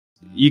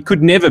you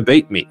could never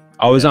beat me.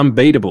 I was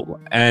unbeatable.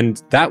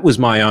 And that was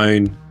my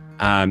own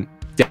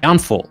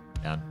downfall.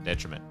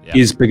 Detriment. Yeah.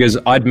 Is because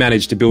I'd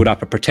managed to build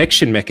up a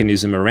protection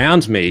mechanism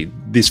around me,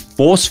 this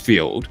force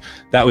field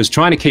that was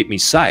trying to keep me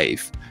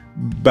safe,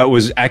 but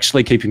was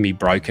actually keeping me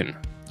broken.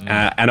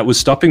 And it was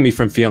stopping me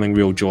from feeling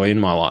real joy in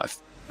my life.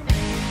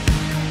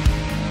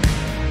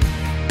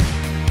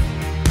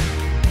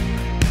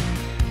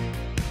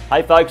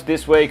 Hey folks,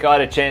 this week I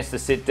had a chance to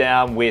sit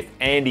down with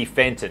Andy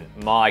Fenton,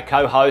 my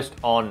co-host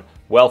on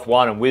Wealth,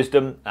 Wine and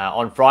Wisdom.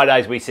 On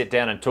Fridays we sit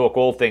down and talk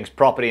all things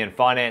property and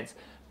finance,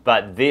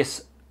 but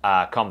this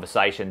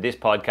conversation, this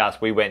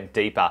podcast, we went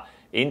deeper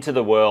into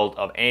the world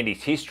of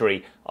Andy's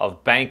history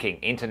of banking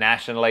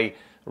internationally,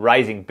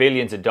 raising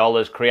billions of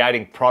dollars,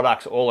 creating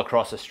products all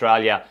across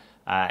Australia,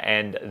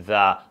 and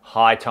the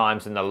high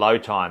times and the low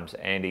times.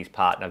 Andy's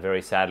partner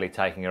very sadly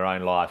taking her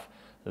own life,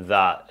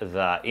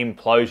 the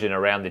implosion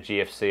around the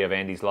GFC of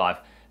Andy's life,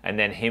 and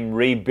then him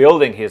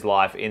rebuilding his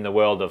life in the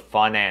world of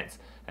finance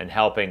and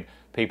helping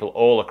people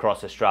all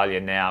across Australia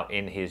now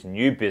in his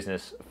new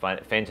business,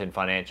 Fenton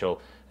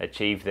Financial,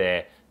 achieve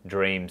their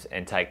dreams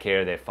and take care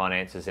of their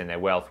finances and their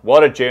wealth.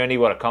 What a journey,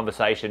 what a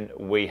conversation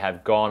we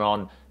have gone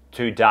on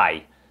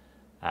today.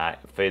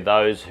 For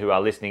those who are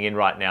listening in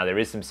right now, there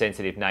is some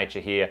sensitive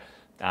nature here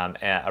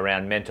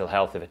around mental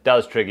health. If it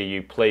does trigger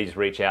you, please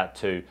reach out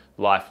to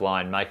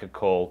Lifeline, make a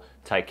call,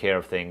 take care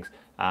of things.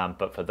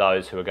 But for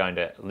those who are going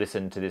to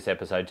listen to this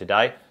episode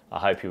today, I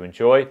hope you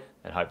enjoy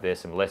and hope there's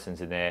some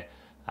lessons in there,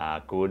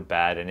 good,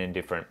 bad and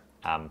indifferent,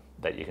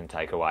 that you can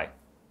take away.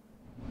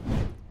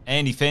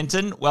 Andy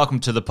Fenton, welcome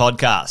to the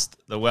podcast,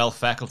 The Wealth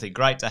Faculty.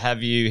 Great to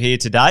have you here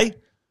today.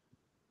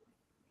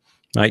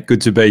 Mate,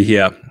 good to be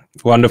here.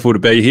 Wonderful to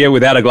be here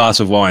without a glass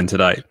of wine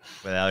today.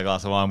 Without a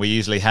glass of wine. We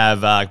usually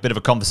have a bit of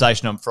a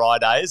conversation on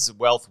Fridays,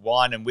 wealth,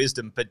 wine and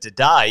wisdom. But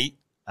today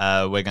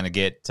we're going to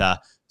get to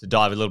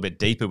dive a little bit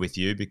deeper with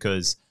you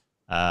because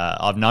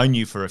I've known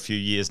you for a few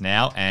years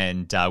now,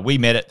 and we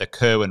met at the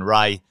Kerwin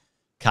Ray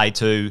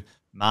K2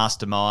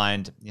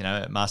 Mastermind,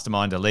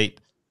 Mastermind Elite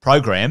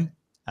program.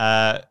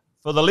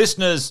 For the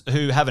listeners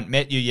who haven't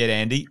met you yet,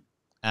 Andy,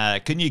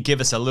 can you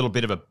give us a little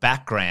bit of a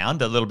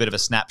background, a little bit of a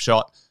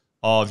snapshot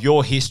of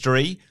your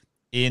history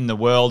in the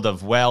world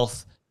of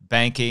wealth,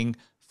 banking,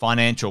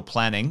 financial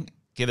planning?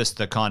 Give us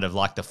the kind of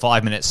like the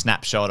 5-minute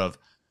snapshot of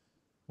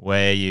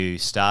where you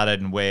started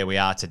and where we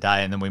are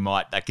today, and then we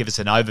might give us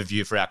an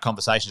overview for our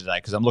conversation today,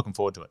 because I'm looking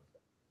forward to it.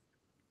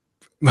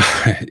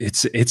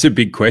 It's a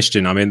big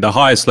question. I mean, the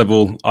highest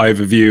level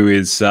overview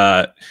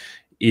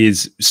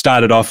is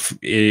started off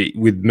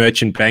with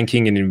merchant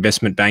banking and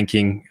investment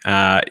banking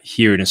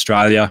here in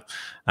Australia,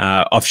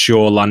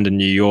 offshore London,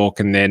 New York,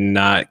 and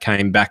then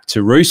came back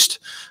to Roost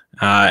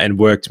and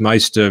worked in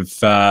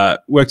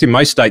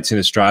most states in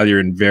Australia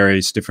in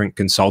various different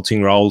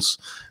consulting roles,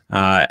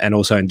 and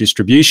also in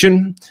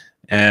distribution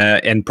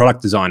and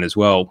product design as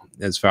well,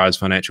 as far as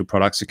financial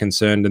products are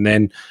concerned. And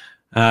then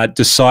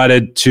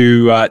decided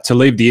to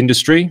leave the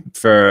industry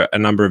for a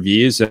number of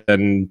years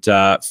and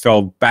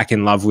fell back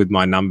in love with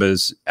my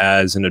numbers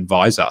as an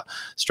advisor.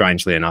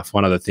 Strangely enough,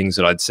 one of the things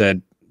that I'd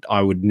said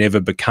I would never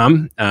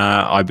become,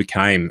 I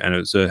became, and it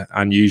was an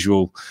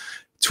unusual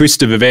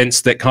twist of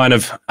events that kind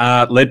of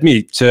led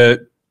me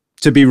to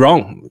be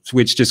wrong,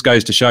 which just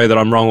goes to show that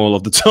I'm wrong all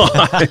of the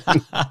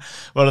time.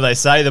 What do they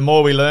say? The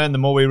more we learn, the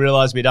more we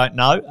realize we don't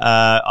know.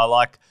 I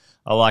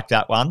like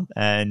that one.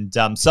 And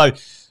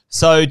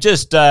so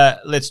just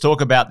let's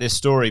talk about this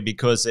story,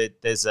 because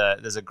there's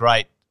a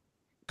great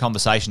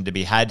conversation to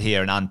be had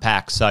here and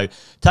unpack. So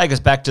take us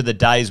back to the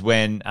days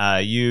when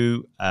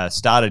you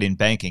started in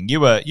banking.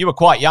 You were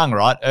quite young,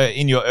 right?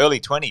 In your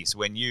early 20s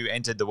when you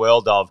entered the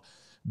world of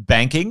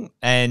banking,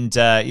 and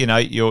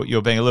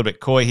you're being a little bit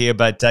coy here,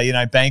 but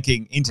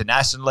banking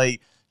internationally,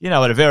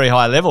 at a very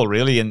high level,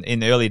 really. In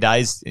the early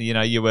days,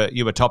 you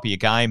were top of your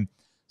game.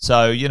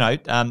 So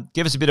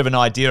give us a bit of an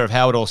idea of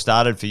how it all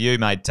started for you,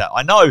 mate.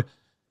 I know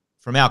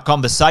from our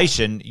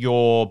conversation,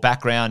 your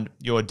background,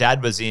 your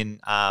dad was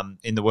in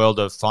the world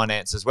of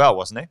finance as well,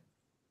 wasn't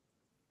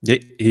he? Yeah,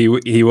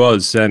 he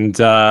was, and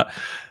well,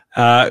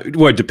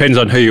 it depends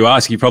on who you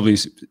ask. He probably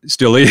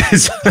still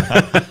is,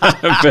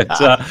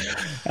 but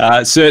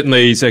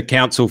certainly he's a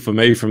counsel for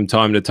me from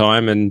time to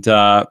time, and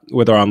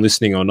whether I'm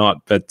listening or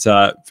not. But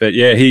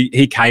yeah,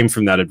 he came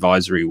from that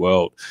advisory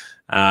world.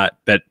 But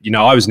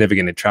I was never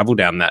going to travel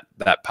down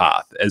that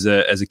path. As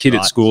a kid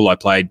at school, I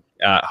played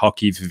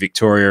hockey for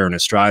Victoria and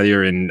Australia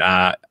in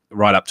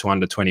right up to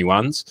under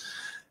 21s.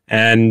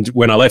 And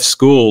when I left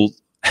school,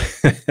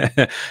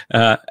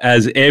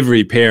 as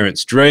every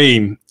parent's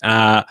dream,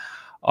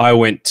 I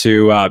went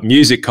to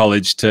music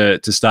college to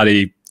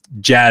study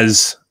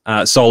jazz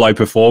solo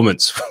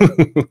performance,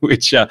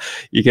 which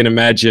you can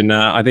imagine.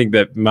 I think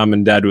that mum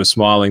and dad were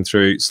smiling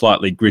through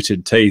slightly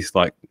gritted teeth,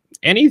 like,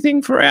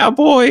 anything for our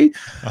boy?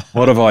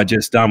 What have I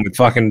just done with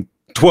fucking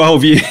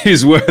 12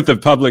 years worth of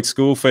public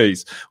school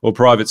fees or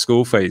private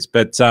school fees?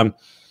 But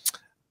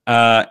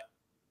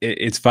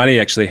it's funny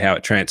actually how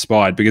it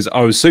transpired, because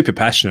I was super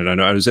passionate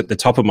and I was at the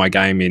top of my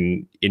game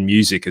in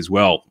music as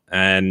well.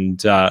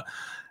 And wow.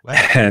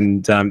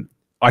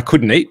 I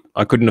couldn't eat.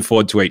 I couldn't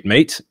afford to eat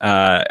meat.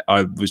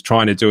 I was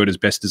trying to do it as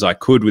best as I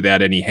could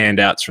without any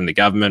handouts from the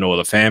government or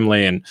the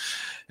family. And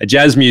a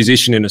jazz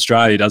musician in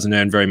Australia doesn't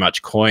earn very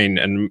much coin.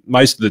 And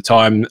most of the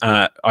time,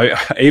 I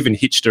even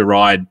hitched a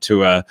ride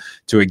to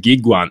a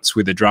gig once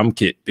with a drum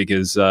kit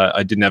because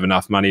I didn't have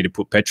enough money to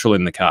put petrol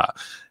in the car.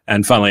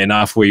 And funnily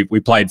enough, we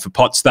played for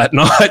pots that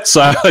night,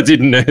 so I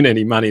didn't earn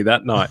any money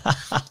that night.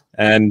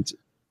 And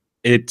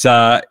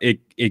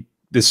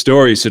the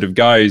story sort of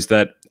goes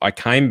that I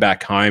came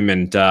back home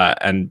and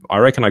I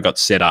reckon I got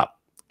set up.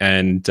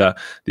 And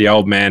the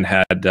old man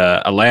had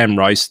a lamb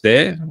roast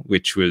there,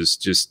 which was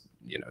just,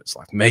 it's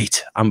like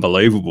meat,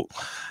 unbelievable.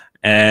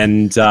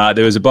 And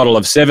there was a bottle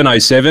of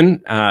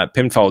 707,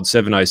 Penfold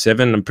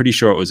 707. I'm pretty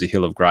sure it was a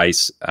Hill of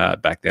Grace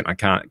back then. I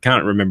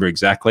can't remember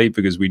exactly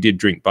because we did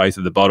drink both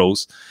of the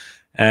bottles.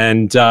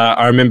 And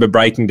I remember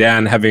breaking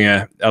down, having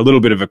a little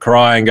bit of a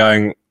cry and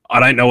going, I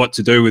don't know what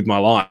to do with my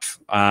life.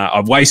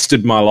 I've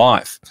wasted my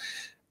life.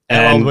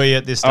 How old were you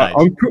at this stage?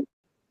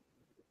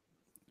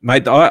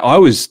 Mate, I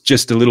was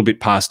just a little bit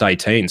past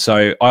 18.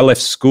 So I left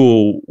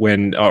school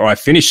I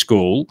finished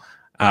school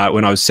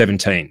when I was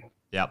 17.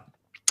 Yep.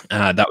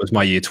 That was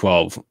my year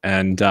 12.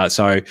 And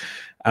so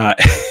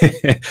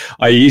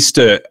I used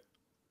to,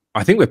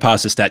 I think we're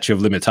past the statute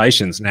of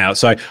limitations now.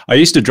 So I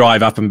used to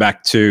drive up and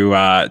back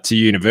to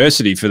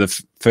university for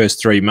the first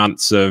 3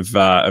 months of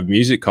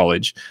music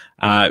college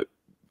on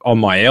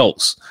my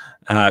L's.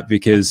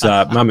 Because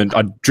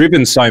I'd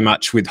driven so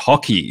much with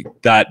hockey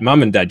that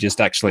Mum and Dad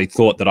just actually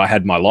thought that I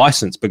had my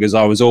license, because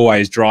I was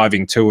always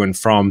driving to and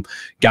from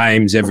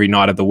games every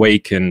night of the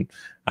week. And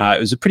it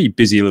was a pretty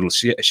busy little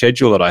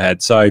schedule that I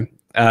had. So,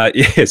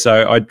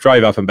 so I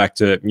drove up and back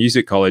to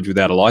music college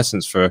without a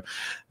license for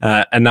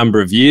a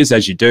number of years,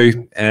 as you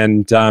do,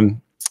 and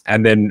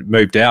then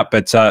moved out.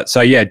 But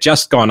so, yeah,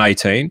 just gone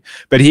 18.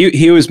 But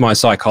here was my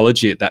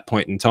psychology at that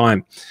point in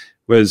time,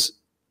 was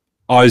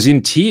I was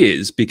in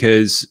tears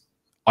because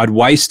I'd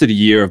wasted a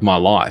year of my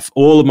life.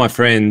 All of my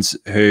friends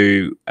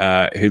who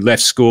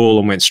left school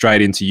and went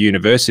straight into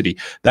university,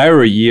 they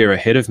were a year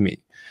ahead of me.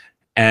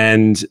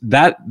 And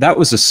that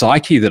was a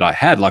psyche that I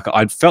had. Like,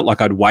 I'd felt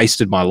like I'd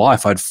wasted my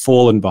life. I'd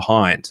fallen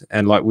behind.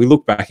 And like, we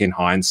look back in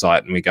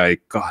hindsight and we go,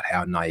 God,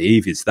 how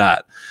naive is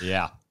that?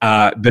 Yeah.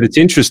 But it's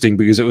interesting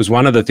because it was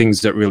one of the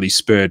things that really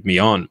spurred me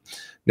on.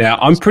 Now,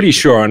 I'm pretty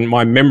sure, and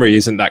my memory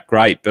isn't that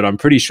great, but I'm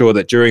pretty sure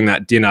that during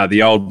that dinner,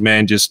 the old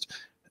man just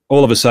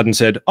all of a sudden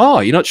said, oh,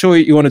 you're not sure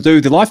what you want to do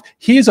with your life?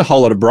 Here's a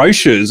whole lot of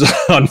brochures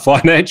on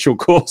financial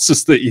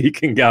courses that you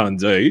can go and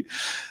do.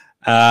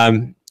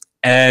 And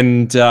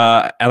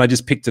I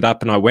just picked it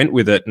up and I went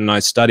with it, and I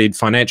studied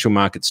financial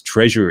markets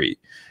treasury.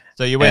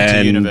 So you went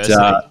to university.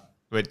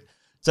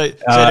 So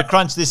to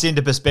crunch this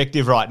into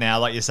perspective right now,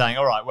 like you're saying,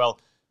 all right, well,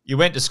 you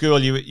went to school,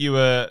 you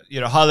were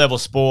high-level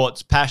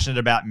sports, passionate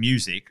about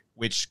music,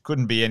 which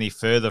couldn't be any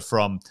further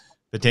from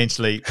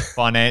potentially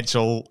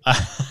financial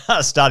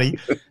study,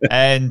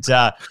 and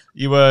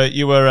you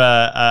were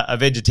a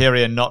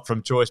vegetarian, not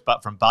from choice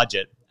but from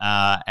budget.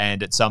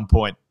 And at some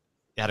point,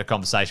 you had a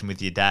conversation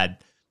with your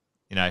dad.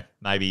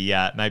 Maybe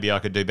I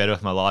could do better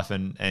with my life,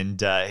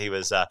 and he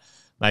was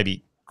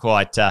maybe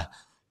quite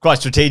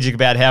strategic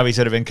about how he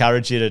sort of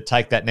encouraged you to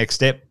take that next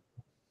step.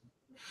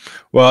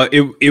 Well,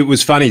 it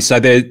was funny. So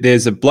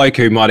there's a bloke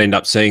who might end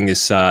up seeing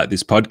this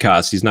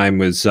podcast. His name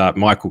was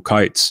Michael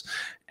Coates,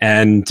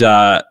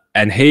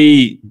 and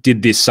he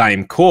did this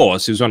same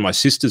course. He was one of my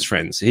sister's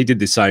friends. He did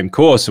the same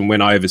course and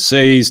went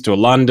overseas to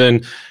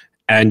London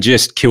and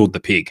just killed the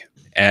pig.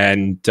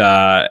 And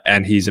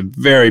he's a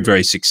very,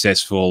 very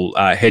successful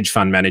hedge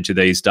fund manager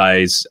these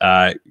days,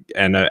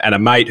 and a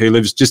mate who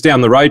lives just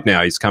down the road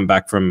now. He's come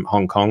back from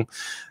Hong Kong.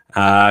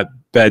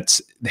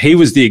 But he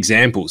was the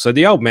example. So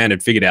the old man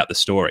had figured out the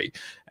story,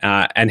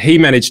 and he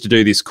managed to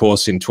do this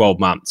course in 12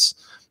 months.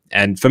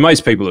 And for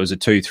most people, it was a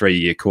 2-3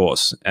 year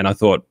course. And I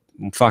thought,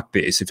 well, fuck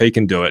this. If he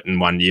can do it in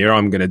 1 year,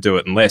 I'm going to do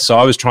it in less. So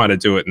I was trying to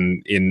do it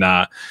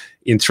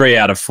in 3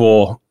 out of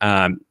 4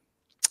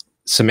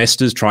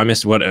 semesters,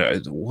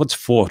 trimesters. What's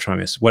 4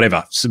 trimesters?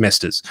 Whatever,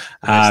 semesters.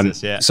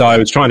 Yeah. So I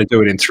was trying to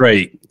do it in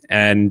 3,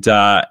 and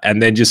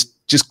then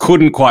just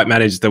couldn't quite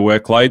manage the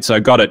workload. So I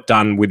got it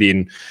done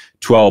within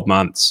 12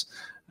 months.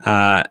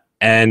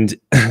 And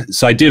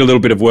so I did a little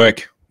bit of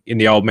work in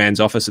the old man's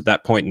office at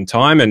that point in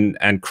time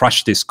and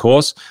crushed this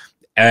course.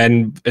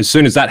 And as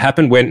soon as that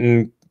happened, went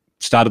and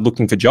started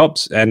looking for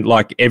jobs. And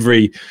like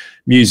every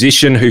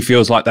musician who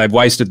feels like they've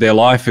wasted their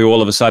life, who all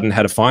of a sudden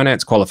had a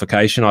finance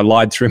qualification, I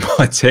lied through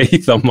my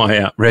teeth on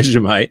my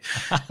resume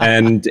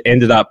and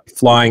ended up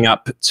flying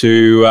up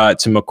to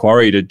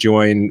Macquarie to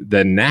join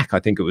the NAC, I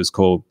think it was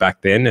called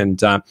back then,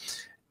 and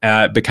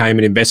became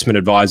an investment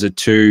advisor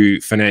to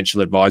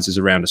financial advisors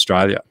around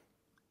Australia.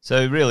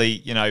 So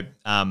really,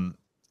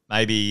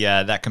 maybe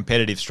that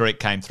competitive streak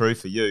came through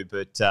for you,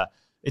 but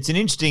it's an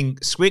interesting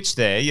switch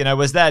there.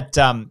 Was that,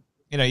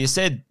 you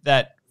said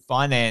that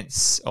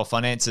finance or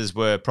finances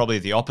were probably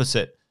the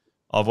opposite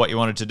of what you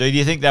wanted to do. Do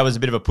you think that was a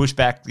bit of a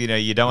pushback? You know,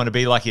 you don't want to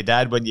be like your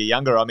dad when you're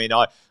younger. I mean,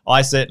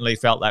 I certainly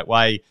felt that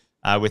way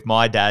with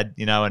my dad,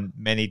 you know, and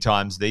many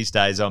times these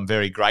days I'm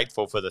very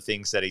grateful for the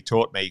things that he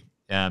taught me,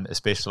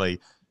 especially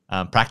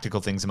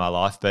practical things in my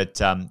life. But,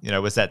 you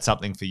know, was that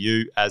something for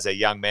you as a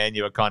young man?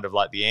 You were kind of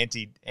like the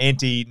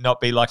anti not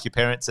be like your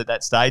parents at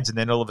that stage. And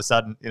then all of a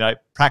sudden, you know,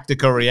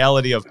 practical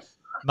reality of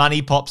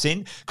money pops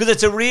in. Because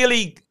it's a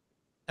really,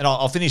 and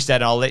I'll finish that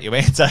and I'll let you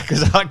answer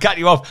because I cut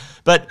you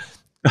off. But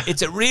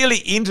it's a really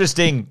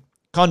interesting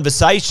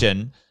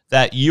conversation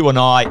that you and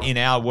I in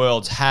our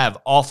worlds have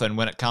often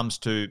when it comes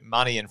to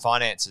money and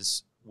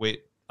finances.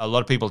 A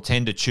lot of people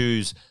tend to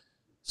choose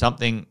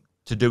something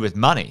to do with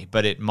money,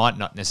 but it might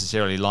not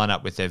necessarily line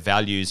up with their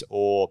values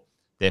or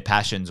their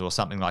passions or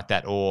something like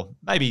that, or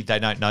maybe they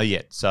don't know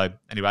yet. So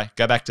anyway,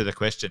 go back to the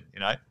question, you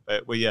know,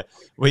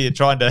 were you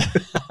trying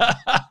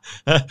to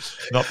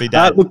not be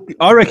dad? Look,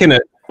 I reckon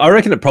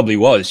it probably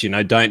was, you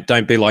know,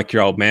 don't be like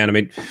your old man. I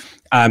mean,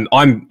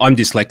 I'm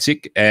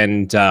dyslexic,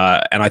 and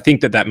I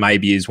think that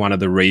maybe is one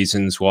of the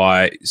reasons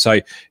why. So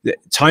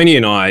Tony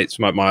and I, it's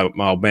my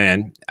old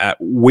man,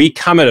 we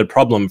come at a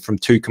problem from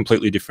two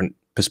completely different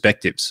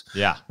perspectives.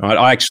 Yeah.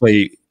 Right.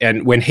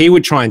 And when he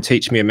would try and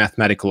teach me a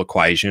mathematical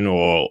equation,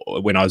 or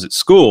when I was at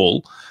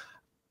school,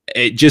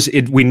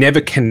 we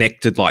never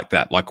connected like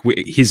that. Like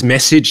his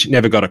message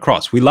never got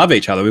across. We love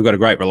each other. We've got a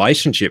great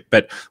relationship,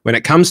 but when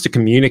it comes to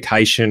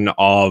communication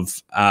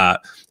of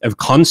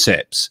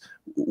concepts,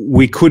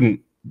 we couldn't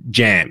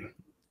jam.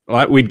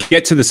 Right? We'd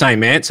get to the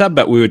same answer,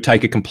 but we would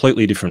take a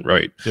completely different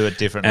route. Do it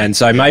differently. And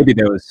so maybe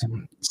there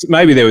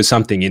was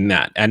something in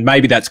that, and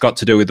maybe that's got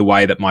to do with the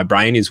way that my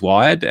brain is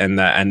wired and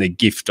the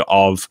gift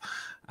of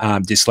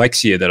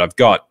dyslexia that I've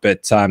got.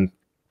 But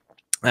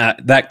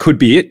that could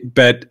be it.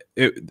 But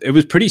it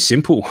was pretty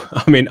simple.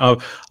 I mean, I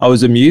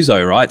was a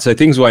muso, right? So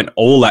things weren't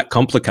all that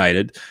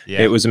complicated.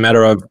 Yeah. It was a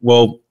matter of,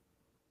 well,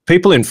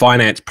 people in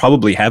finance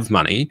probably have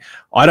money.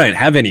 I don't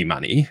have any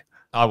money.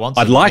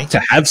 I'd like to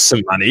have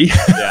some money.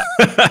 Yeah.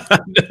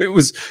 It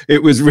was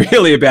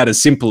really about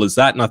as simple as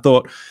that. And I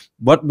thought,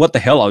 what the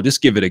hell? I'll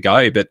just give it a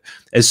go. But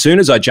as soon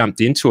as I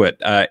jumped into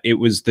it, it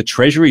was the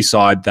treasury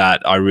side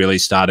that I really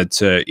started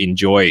to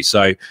enjoy.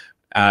 So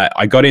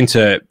I got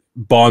into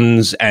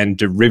bonds and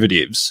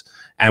derivatives,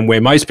 and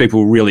where most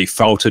people really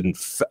faltered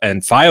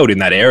and failed in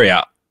that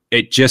area,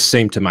 it just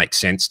seemed to make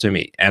sense to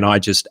me, and I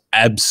just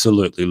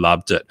absolutely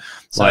loved it.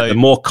 So, like, the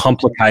more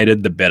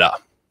complicated, the better.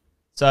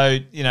 So,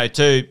 you know,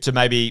 to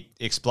maybe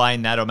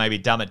explain that, or maybe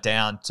dumb it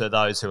down to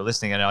those who are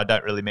listening, and I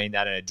don't really mean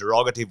that in a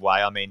derogative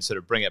way. I mean, sort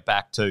of bring it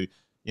back to,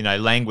 you know,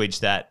 language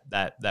that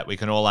we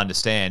can all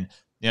understand.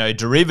 You know,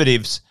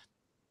 derivatives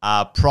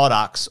are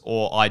products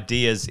or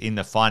ideas in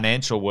the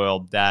financial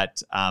world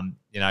that,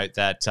 you know,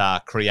 that are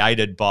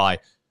created by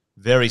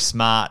very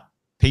smart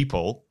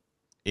people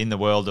in the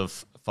world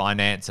of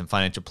finance and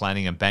financial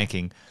planning and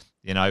banking,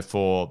 you know,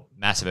 for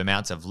massive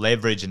amounts of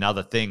leverage and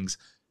other things.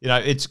 You know,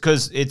 it's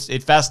because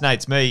it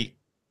fascinates me,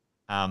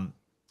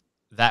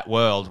 that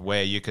world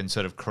where you can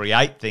sort of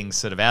create things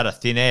sort of out of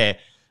thin air,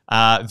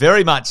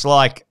 very much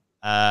like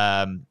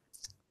the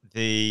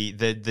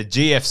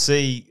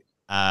GFC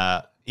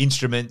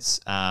instruments.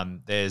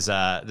 There's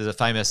a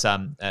famous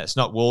it's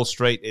not Wall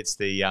Street, it's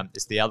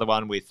the other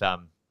one with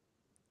Leonardo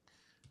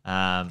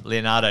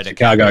DiCaprio.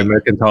 Chicago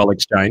Mercantile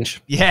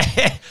Exchange. Yeah,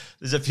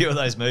 there's a few of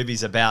those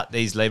movies about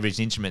these leveraged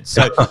instruments.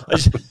 So I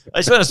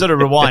just want to sort of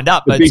rewind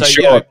up. But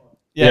so, you know,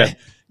 yeah,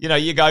 you know,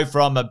 you go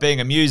from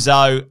being a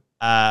muso,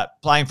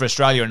 playing for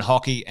Australia in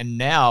hockey, and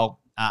now,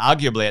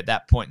 arguably at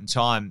that point in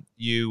time,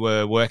 you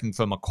were working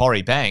for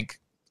Macquarie Bank.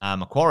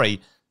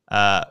 Macquarie,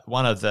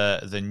 one of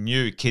the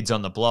new kids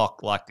on the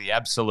block, like the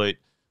absolute,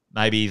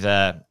 maybe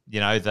the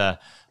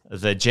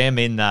gem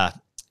in the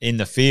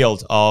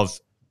field of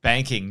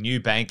banking, new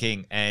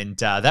banking, and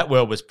that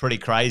world was pretty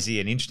crazy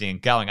and interesting and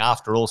going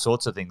after all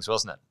sorts of things,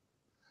 wasn't it?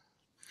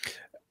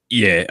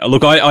 Yeah,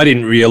 look, I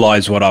didn't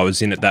realize what I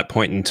was in at that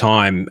point in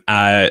time.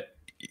 I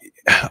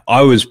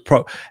was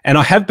and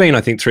I have been,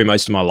 I think, through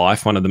most of my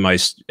life, one of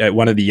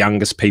the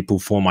youngest people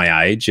for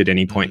my age at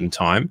any point in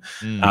time.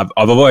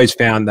 I've always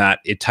found that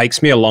it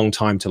takes me a long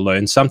time to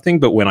learn something,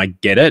 but when I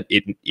get it,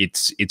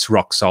 it's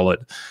rock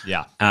solid.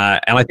 Yeah.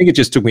 And I think it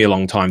just took me a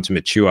long time to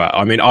mature.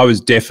 I mean, I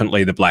was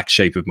definitely the black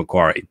sheep of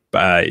Macquarie,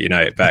 you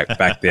know,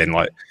 back then,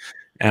 like,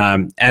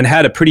 and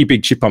had a pretty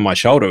big chip on my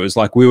shoulder. It was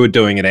like we were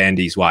doing it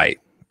Andy's way,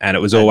 and it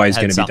was always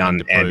going to be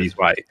done Andy's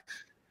way.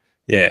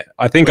 Yeah,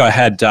 I think I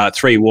had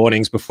 3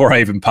 warnings before I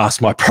even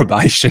passed my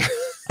probation.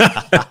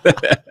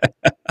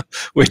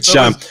 Which,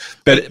 but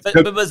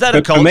was that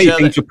a culture? For me,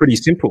 things were pretty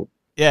simple.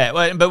 Yeah,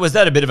 well, but was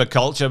that a bit of a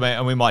culture?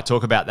 And we might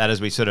talk about that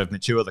as we sort of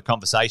mature the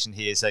conversation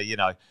here. So, you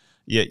know,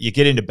 you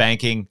get into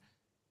banking,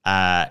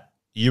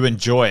 you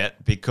enjoy it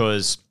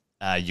because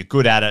you're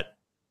good at it.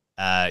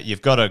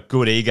 You've got a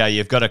good ego.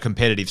 You've got a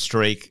competitive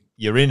streak.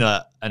 You're in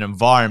an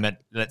environment,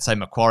 let's say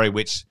Macquarie,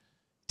 which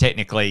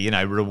technically, you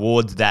know,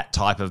 rewards that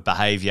type of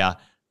behavior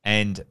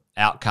and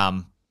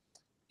outcome.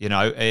 You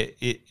know,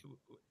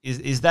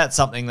 is that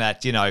something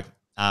that, you know,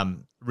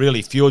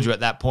 really fueled you at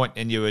that point,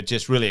 and you were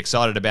just really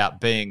excited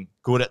about being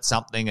good at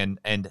something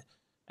and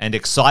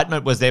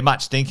excitement? Was there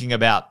much thinking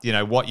about, you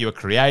know, what you were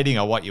creating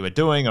or what you were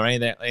doing or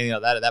anything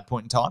like that at that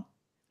point in time?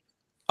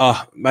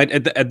 Oh, mate,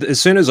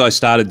 as soon as I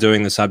started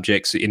doing the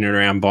subjects in and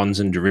around bonds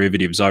and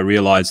derivatives, I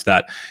realized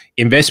that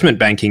investment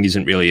banking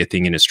isn't really a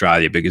thing in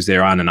Australia because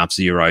there aren't enough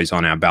zeros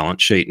on our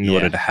balance sheet in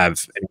order to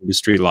have an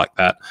industry like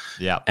that.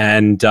 Yeah.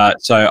 And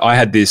so I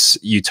had this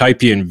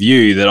utopian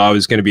view that I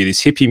was going to be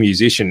this hippie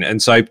musician.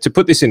 And so to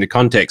put this into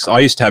context, I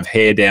used to have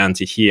hair down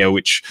to here,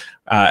 which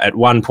at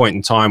one point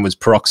in time was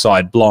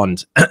peroxide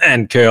blonde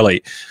and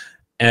curly.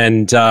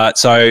 And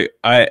so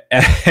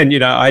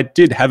I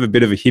did have a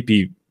bit of a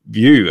hippie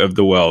view of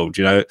the world,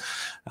 you know,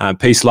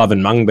 peace, love,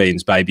 and mung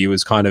beans, baby,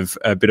 was kind of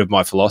a bit of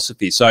my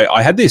philosophy. So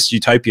I had this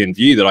utopian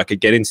view that I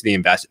could get into the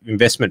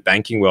investment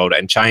banking world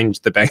and change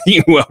the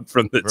banking world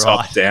from the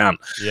top down.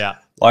 Yeah.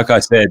 Like I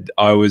said,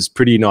 I was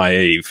pretty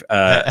naive.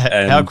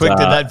 How quick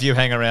did that view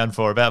hang around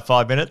for? About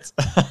 5 minutes?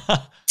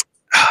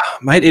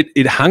 Mate,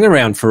 it hung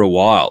around for a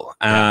while.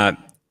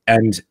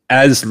 And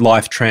as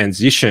life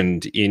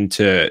transitioned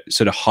into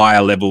sort of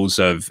higher levels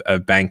of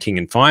banking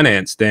and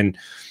finance, then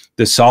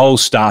the soul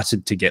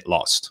started to get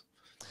lost.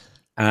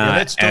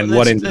 Let's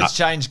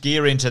change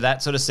gear into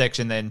that sort of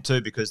section then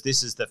too, because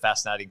this is the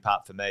fascinating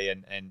part for me.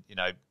 And you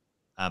know,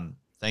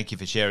 thank you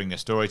for sharing your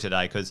story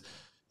today, because,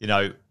 you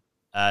know,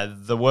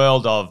 the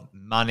world of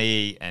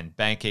money and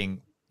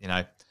banking, you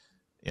know,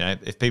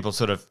 if people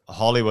sort of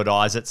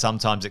Hollywoodize it,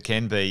 sometimes it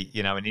can be,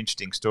 you know, an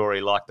interesting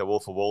story like the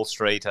Wolf of Wall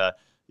Street,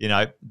 you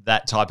know,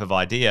 that type of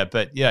idea.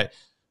 But, you know,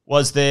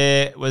 was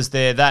there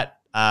that,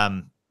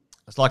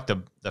 it's like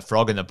the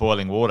frog in the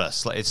boiling water.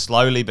 It's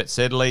slowly but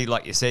steadily,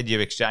 like you said,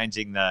 you're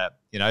exchanging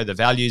the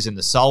values and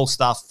the soul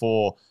stuff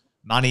for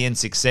money and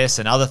success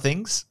and other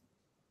things.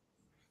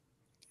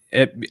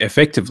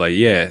 Effectively,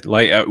 yeah.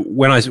 Like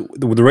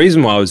the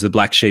reason why I was the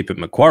black sheep at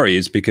Macquarie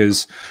is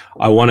because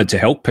I wanted to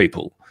help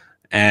people,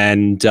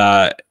 and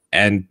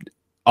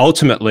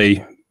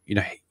ultimately, you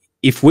know,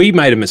 if we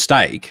made a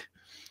mistake,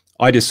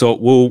 I just thought,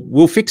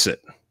 we'll fix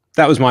it.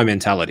 That was my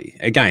mentality.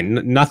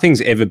 Again, nothing's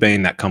ever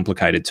been that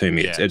complicated to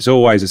me. It's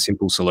always a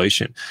simple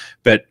solution.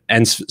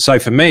 So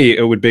for me,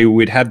 it would be,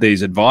 we'd have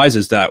these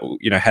advisors that,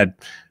 you know, had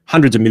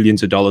hundreds of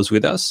millions of dollars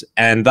with us,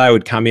 and they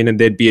would come in and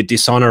there'd be a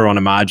dishonor on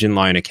a margin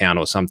loan account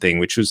or something,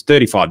 which was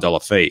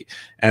 $35 fee.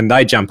 And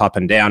they jump up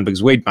and down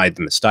because we'd made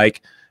the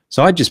mistake.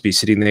 So I'd just be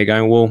sitting there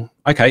going, well,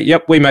 okay,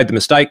 yep, we made the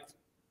mistake.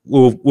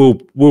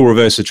 We'll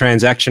reverse the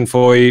transaction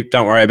for you.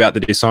 Don't worry about the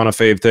dishonor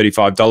fee of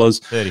 $35.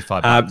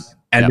 $35.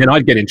 And then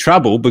I'd get in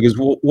trouble because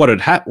what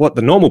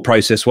the normal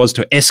process was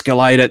to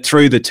escalate it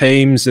through the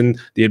teams, and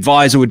the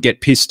advisor would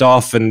get pissed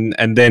off, and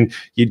then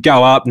you'd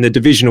go up and the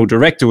divisional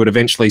director would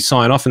eventually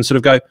sign off and sort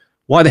of go,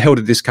 why the hell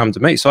did this come to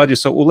me? So I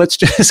just thought, well, let's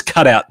just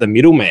cut out the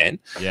middleman,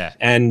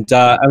 and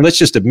let's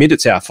just admit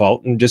it's our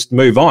fault and just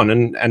move on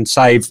and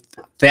save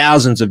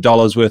thousands of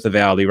dollars worth of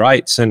hourly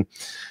rates. And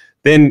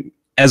then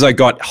as I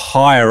got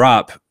higher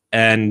up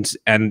and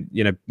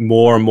you know,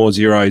 more and more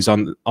zeros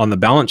on the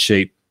balance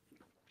sheet,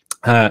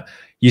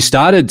 you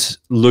started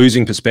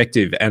losing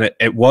perspective, and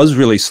it was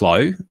really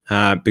slow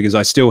because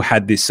I still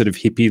had this sort of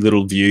hippie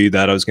little view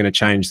that I was going to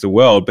change the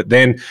world. But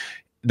then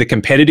the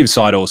competitive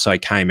side also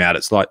came out.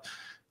 It's like,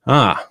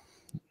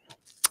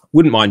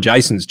 wouldn't mind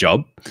Jason's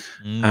job.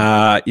 You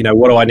know,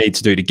 what do I need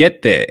to do to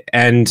get there?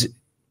 And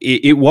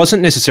it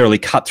wasn't necessarily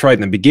cutthroat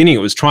in the beginning.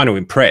 It was trying to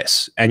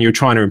impress, and you're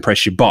trying to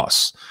impress your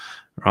boss,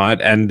 right?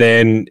 And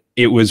then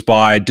it was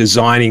by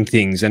designing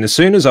things. And as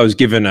soon as I was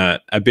given a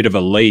bit of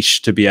a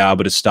leash to be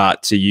able to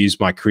start to use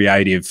my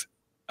creative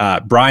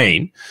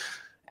brain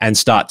and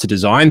start to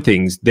design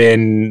things,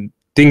 then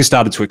things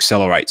started to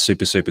accelerate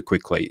super, super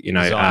quickly, you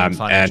know.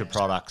 Financial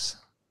products.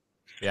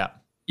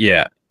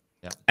 Yeah.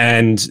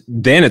 And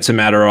then it's a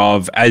matter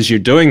of, as you're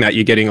doing that,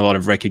 you're getting a lot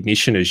of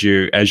recognition as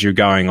you're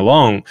going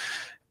along.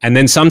 And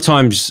then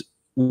sometimes,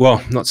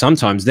 well, not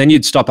sometimes, then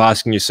you'd stop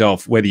asking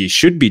yourself whether you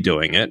should be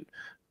doing it,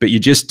 but you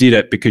just did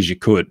it because you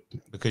could.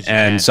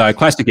 So a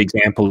classic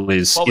example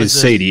is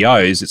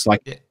CDOs. It's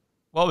like,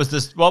 what was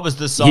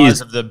the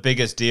size of the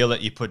biggest deal that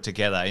you put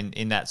together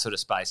in that sort of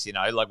space? You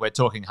know, like we're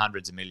talking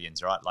hundreds of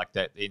millions, right? Like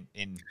that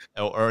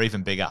or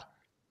even bigger.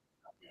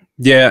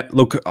 Yeah,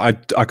 look, I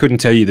couldn't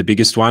tell you the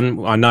biggest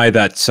one. I know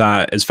that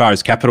as far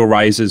as capital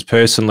raises,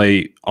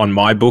 personally, on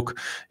my book,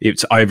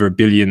 it's over $1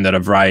 billion that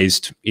I've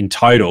raised in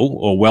total,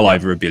 or well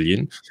over $1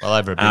 billion. Well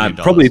over $1 billion.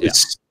 Probably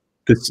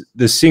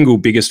the single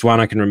biggest one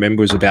I can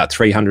remember was about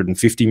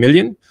 350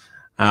 million.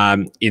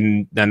 And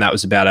that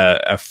was about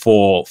a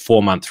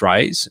four-month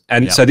raise.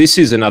 And so this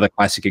is another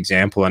classic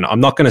example. And I'm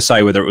not going to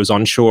say whether it was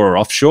onshore or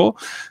offshore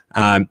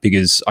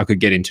because I could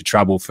get into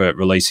trouble for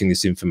releasing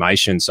this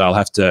information. So I'll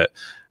have to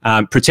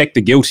protect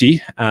the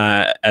guilty,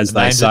 as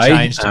they say. Names are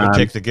changed to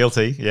protect the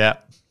guilty. Yeah.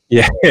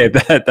 Yeah,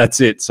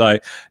 that's it. So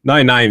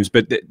no names,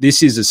 but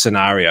this is a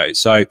scenario.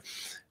 So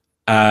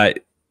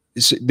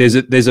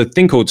there's a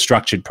thing called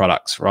structured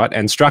products, right?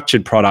 And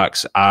structured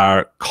products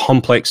are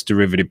complex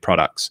derivative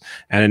products.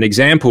 And an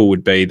example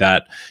would be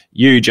that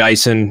you,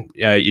 Jason,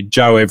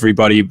 Joe,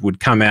 everybody would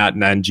come out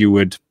and you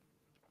would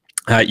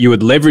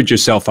leverage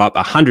yourself up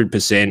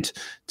 100%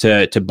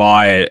 to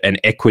buy an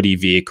equity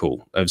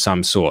vehicle of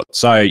some sort.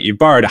 So you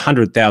borrowed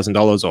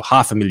 $100,000 or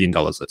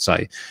 $500,000, let's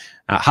say,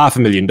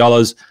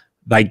 $500,000.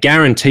 They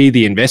guarantee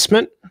the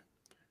investment,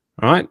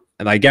 right?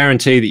 And they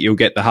guarantee that you'll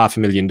get the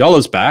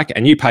 $500,000 back,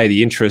 and you pay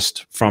the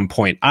interest from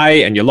point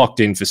A, and you're locked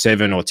in for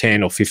 7 or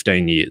 10 or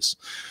 15 years.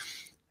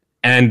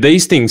 And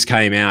these things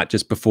came out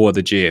just before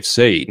the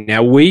GFC.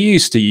 Now, we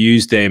used to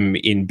use them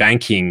in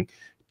banking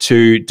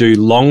to do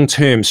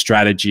long-term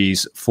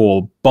strategies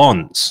for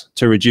bonds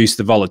to reduce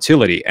the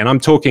volatility. And I'm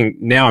talking,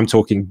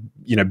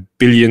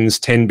 billions,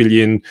 10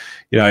 billion,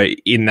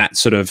 in that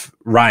sort of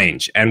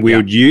range. And we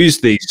would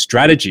use these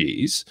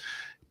strategies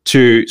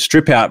to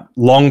strip out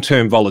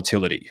long-term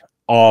volatility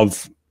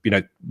of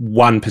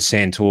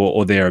 1%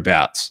 or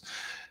thereabouts.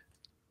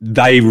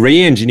 They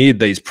re-engineered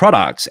these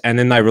products, and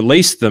then they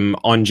released them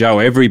on Joe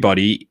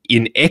Everybody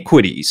in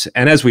equities.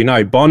 And as we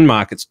know, bond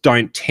markets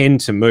don't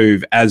tend to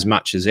move as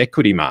much as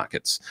equity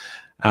markets.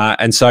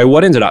 And so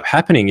what ended up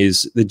happening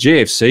is the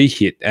GFC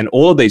hit, and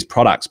all of these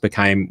products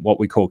became what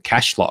we call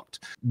cash locked.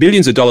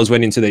 Billions of dollars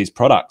went into these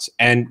products,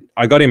 and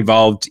I got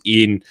involved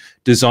in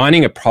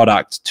designing a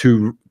product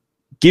to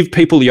give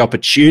people the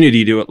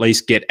opportunity to at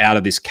least get out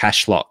of this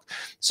cash lock.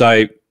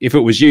 So if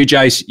it was you,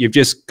 Jace, you've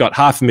just got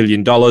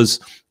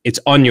 $500,000, it's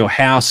on your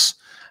house,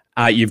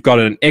 you've got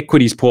an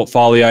equities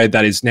portfolio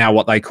that is now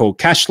what they call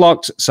cash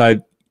locked.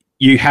 So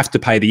you have to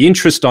pay the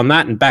interest on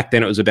that. And back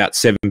then it was about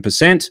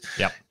 7%.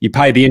 Yep. You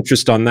pay the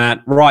interest on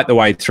that right the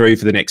way through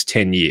for the next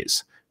 10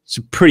 years. It's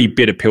a pretty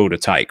bitter pill to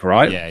take,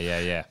 right?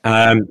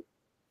 Yeah.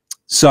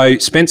 So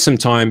spent some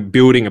time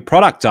building a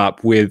product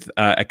up with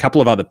a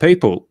couple of other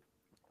people,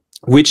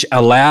 which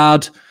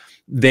allowed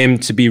them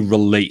to be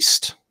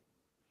released,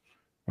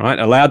 right?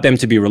 Allowed them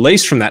to be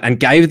released from that and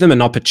gave them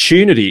an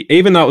opportunity,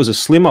 even though it was a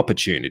slim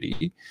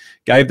opportunity,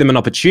 gave them an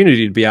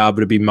opportunity to be able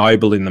to be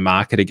mobile in the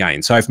market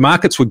again. So if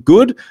markets were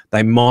good,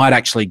 they might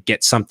actually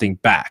get something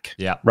back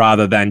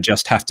rather than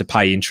just have to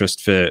pay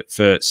interest for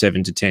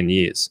 7 to 10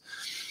 years.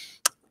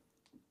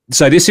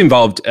 So this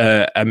involved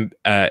an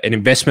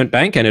investment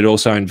bank, and it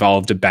also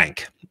involved a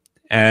bank.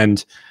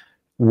 And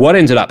what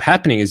ended up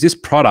happening is this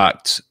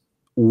product,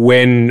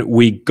 when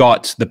we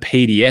got the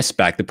PDS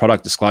back, the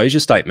product disclosure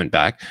statement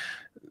back,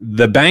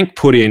 the bank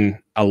put in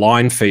a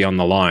line fee on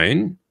the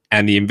loan,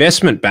 and the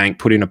investment bank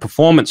put in a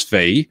performance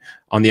fee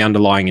on the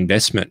underlying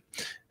investment.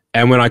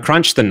 And when I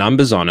crunched the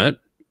numbers on it,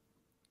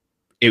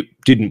 it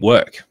didn't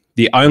work.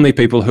 The only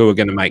people who were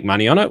going to make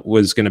money on it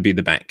was going to be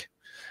the bank.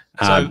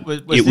 So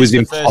it was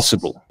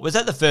impossible. Was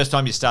that the first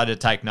time you started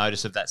to take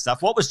notice of that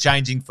stuff? What was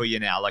changing for you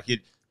now? Like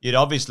you'd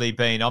obviously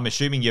been, I'm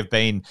assuming you've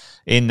been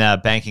in the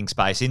banking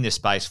space, in this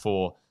space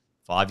for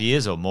 5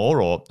 years or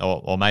more,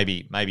 or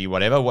maybe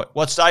whatever.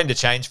 What's starting to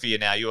change for you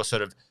now? You're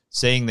sort of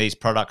seeing these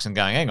products and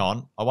going, hang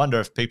on, I wonder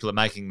if people are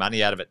making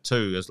money out of it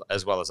too,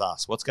 as well as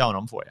us. What's going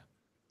on for you?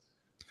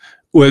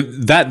 Well,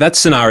 that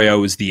scenario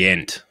was the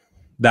end.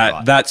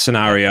 That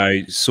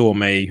scenario saw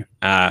me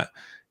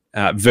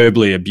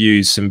verbally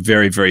abuse some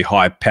very, very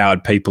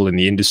high-powered people in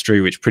the industry,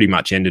 which pretty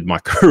much ended my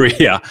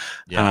career.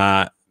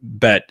 Yeah.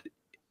 But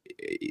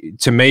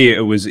to me,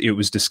 it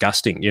was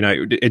disgusting.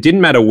 It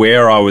didn't matter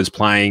where I was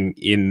playing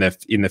in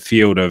the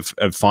field of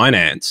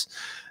finance.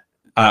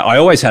 I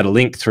always had a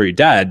link through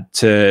Dad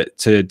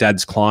to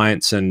Dad's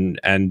clients and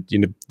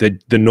the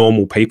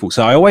normal people.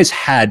 So I always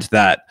had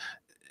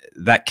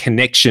that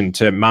connection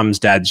to Mum's,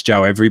 Dad's,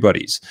 Joe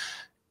Everybody's.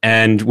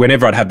 And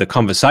whenever I'd have the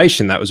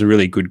conversation, that was a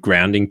really good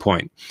grounding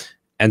point.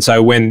 And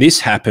so when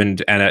this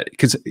happened, and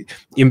because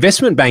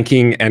investment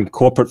banking and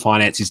corporate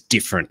finance is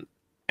different.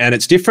 And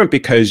it's different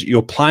because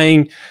you're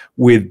playing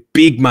with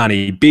big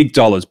money, big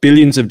dollars,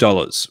 billions of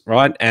dollars,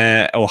 right?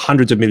 Or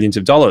hundreds of millions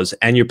of dollars,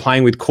 and you're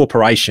playing with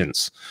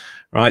corporations,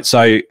 right?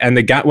 So, and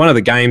one of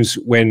the games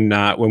when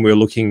we were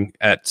looking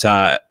at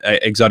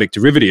exotic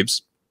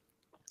derivatives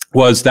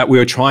was that we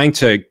were trying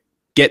to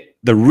get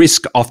the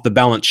risk off the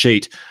balance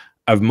sheet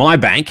of my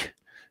bank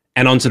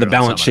and onto the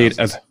balance sheet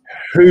of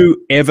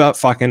whoever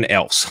fucking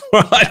else,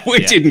 right? We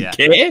didn't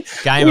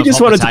care. We just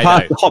wanted to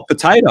pass the hot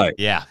potato.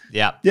 Yeah.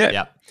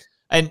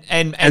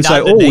 And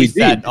so all we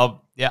did,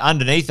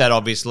 underneath that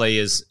obviously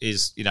is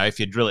if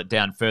you drill it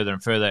down further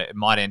and further, it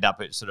might end up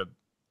at sort of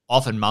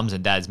often Mum's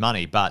and Dad's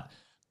money, but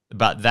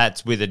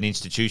that's with an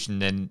institution.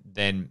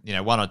 Then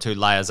 1 or 2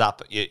 layers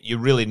up, you're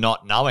really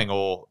not knowing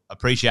or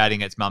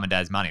appreciating it's Mum and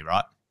Dad's money,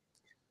 right?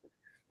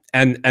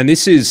 And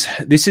this is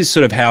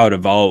sort of how it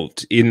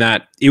evolved, in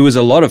that it was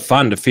a lot of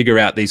fun to figure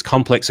out these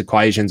complex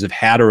equations of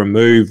how to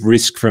remove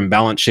risk from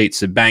balance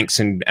sheets of banks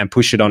and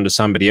push it onto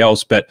somebody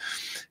else. But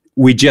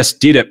we just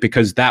did it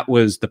because that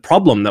was the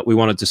problem that we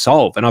wanted to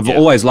solve. And I've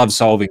always loved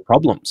solving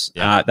problems.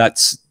 Yeah.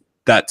 That's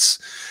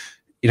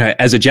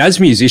as a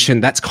jazz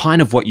musician, that's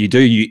kind of what you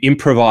do. You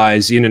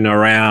improvise in and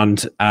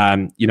around,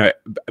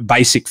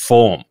 basic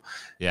form.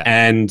 Yeah.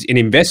 And in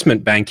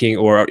investment banking,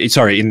 or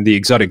sorry, in the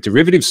exotic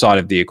derivative side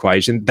of the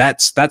equation,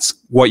 that's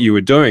what you were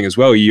doing as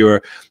well.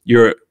 You're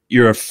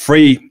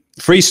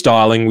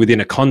freestyling within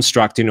a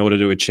construct in order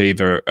to achieve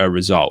a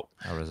result.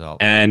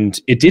 And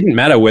it didn't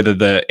matter whether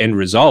the end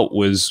result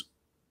was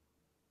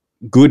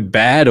good,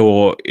 bad,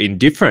 or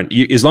indifferent.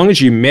 As long as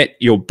you met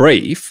your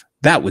brief,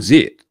 that was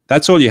it.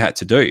 That's all you had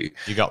to do.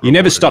 You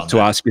never stopped to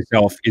ask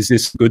yourself, is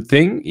this a good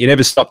thing? You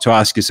never stopped to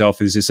ask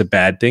yourself, is this a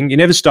bad thing? You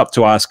never stopped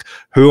to ask,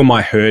 who am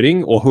I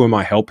hurting or who am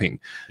I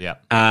helping? Yeah.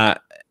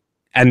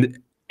 And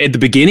at the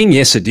beginning,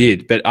 yes, it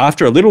did. But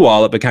after a little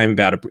while, it became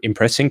about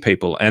impressing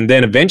people. And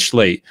then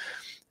eventually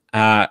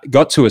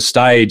got to a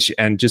stage,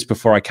 and just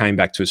before I came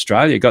back to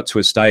Australia, got to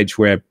a stage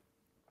where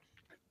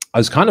I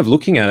was kind of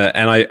looking at it,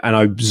 and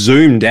I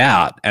zoomed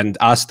out and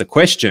asked the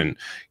question,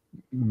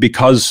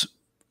 because,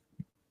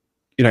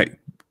 you know,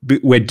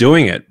 we're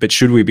doing it, but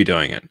should we be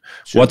doing it?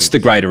 What's the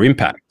greater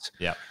impact?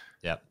 Yeah,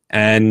 yeah.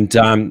 And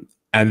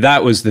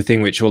that was the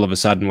thing which all of a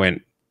sudden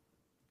went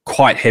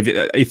quite heavy.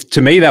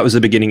 To me, that was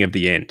the beginning of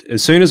the end.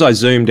 As soon as I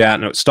zoomed out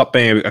and it stopped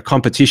being a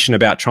competition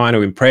about trying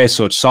to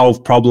impress or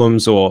solve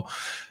problems or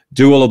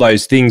do all of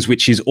those things,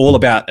 which is all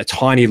about a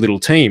tiny little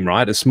team,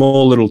 right? A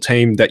small little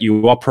team that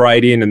you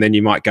operate in, and then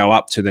you might go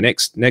up to the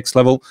next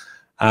level.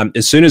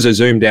 As soon as I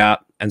zoomed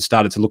out and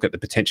started to look at the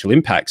potential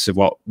impacts of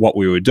what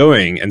we were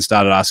doing, and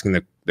started asking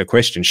the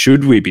question,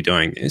 should we be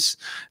doing this?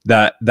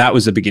 That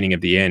was the beginning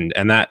of the end,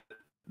 and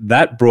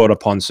that brought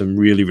upon some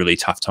really, really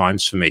tough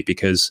times for me,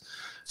 because.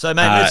 So,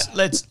 mate,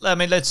 let's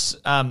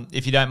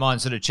if you don't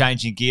mind, sort of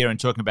changing gear and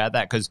talking about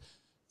that, because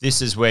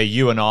this is where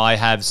you and I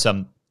have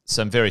some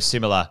very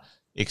similar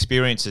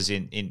experiences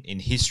in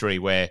history,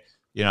 where,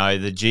 you know,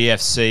 the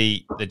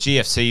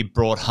GFC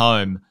brought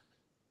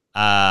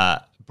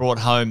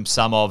home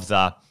some of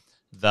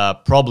the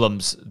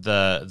problems,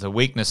 the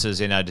weaknesses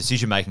in our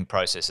decision-making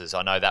processes.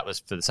 I know that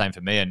was the same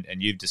for me, and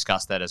you've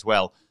discussed that as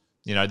well.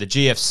 You know, the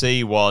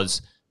GFC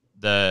was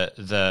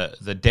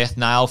the death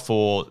nail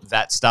for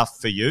that stuff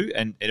for you,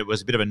 and it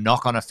was a bit of a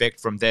knock-on effect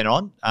from then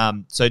on.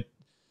 So,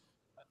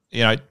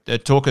 you know,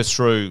 talk us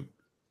through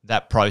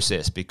that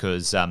process,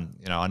 because,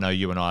 you know, I know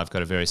you and I have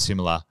got a very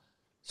similar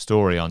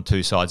story on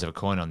two sides of a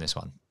coin on this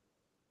one.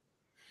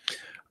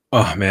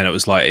 Oh, man, it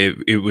was like,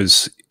 it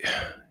was,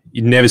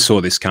 you never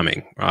saw this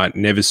coming, right?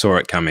 Never saw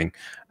it coming.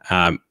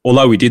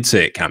 Although we did see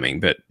it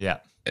coming, but yeah,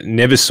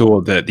 never saw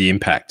the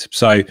impact.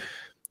 So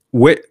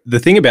the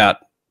thing about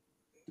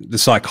the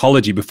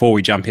psychology, before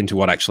we jump into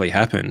what actually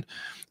happened,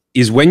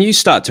 is when you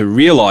start to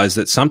realize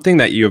that something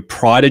that you have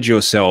prided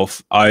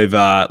yourself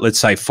over, let's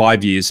say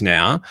 5 years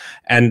now,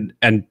 and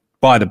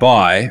by the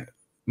by,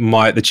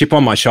 the chip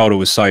on my shoulder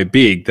was so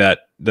big that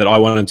I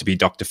wanted to be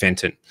Dr.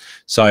 Fenton.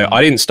 So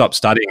I didn't stop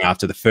studying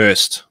after the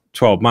first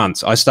 12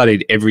 months. I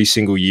studied every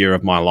single year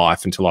of my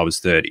life until I was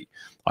 30.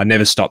 I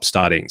never stopped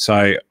studying.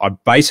 So I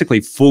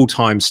basically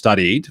full-time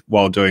studied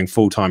while doing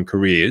full-time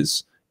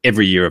careers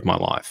every year of my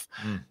life.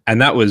 And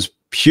that was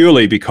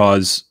purely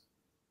because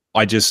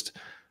I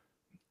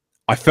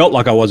felt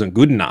like I wasn't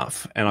good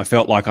enough, and I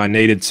felt like I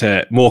needed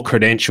more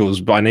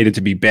credentials, but I needed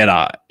to be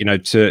better, you know,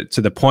 to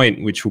the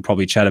point, which we'll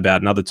probably chat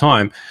about another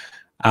time.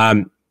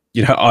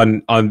 You know,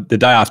 on the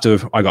day after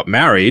I got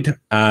married,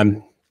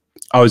 I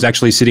was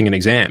actually sitting an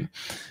exam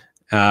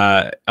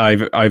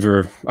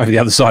over the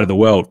other side of the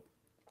world.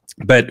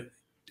 But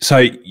so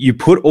you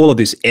put all of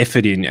this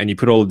effort in, and you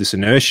put all of this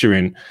inertia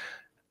in,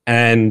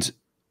 and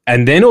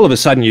then all of a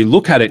sudden you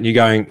look at it and you're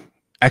going,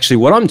 actually,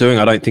 what I'm doing,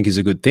 I don't think is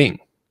a good thing.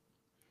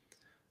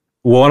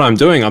 What I'm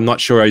doing, I'm not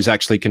sure is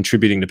actually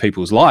contributing to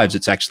people's lives.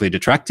 It's actually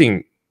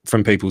detracting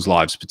from people's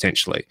lives,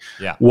 potentially.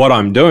 Yeah. What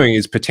I'm doing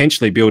is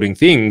potentially building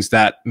things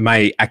that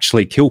may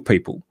actually kill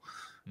people.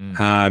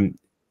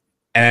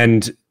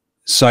 And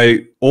so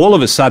all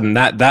of a sudden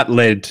that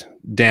led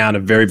down a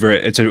very, very,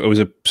 it was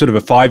a sort of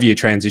a 5-year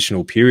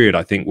transitional period,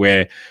 I think,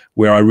 where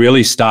I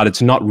really started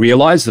to not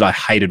realize that I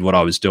hated what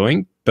I was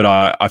doing, but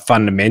I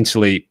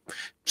fundamentally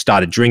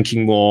started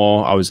drinking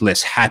more. I was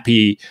less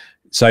happy.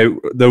 So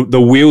the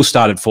wheel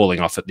started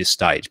falling off at this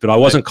stage, but I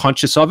wasn't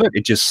conscious of it.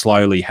 It just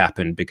slowly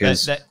happened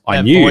because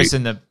I knew.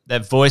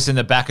 That voice in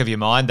the back of your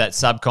mind, that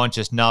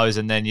subconscious knows,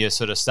 and then you're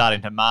sort of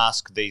starting to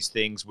mask these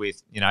things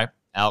with, you know,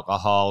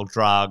 alcohol,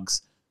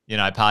 drugs, you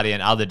know, party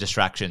and other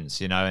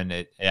distractions, you know, and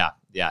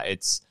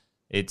it's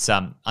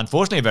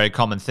unfortunately a very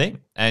common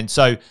thing. And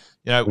so, you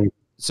know,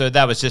 so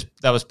that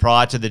was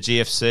prior to the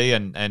GFC,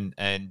 and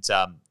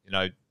you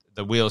know,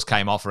 the wheels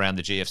came off around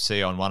the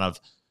GFC on one of,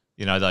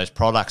 you know, those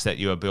products that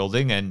you were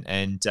building, and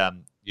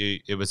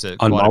it was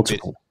on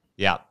multiple.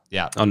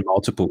 On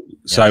multiple. Yeah.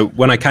 So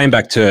when I came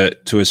back to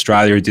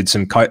Australia, I did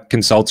some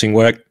consulting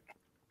work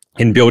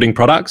in building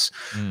products.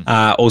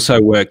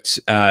 Also worked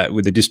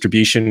with a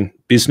distribution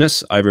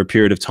business over a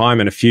period of time,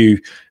 and a few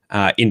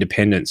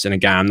independents. And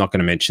again, I'm not going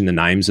to mention the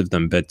names of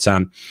them, but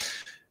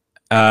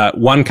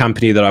one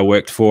company that I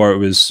worked for, it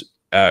was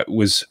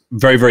was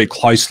very, very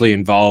closely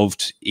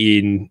involved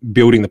in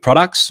building the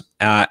products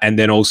and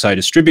then also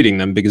distributing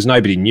them because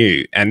nobody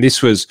knew. And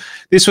this was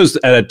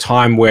at a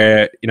time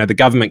where, you know, the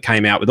government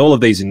came out with all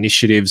of these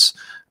initiatives.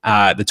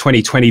 The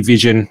 2020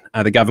 vision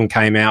the government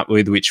came out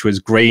with, which was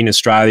green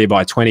Australia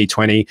by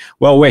 2020.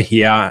 Well, we're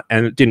here,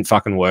 and it didn't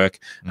fucking work.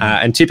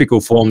 And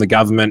typical form, the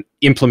government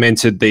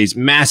implemented these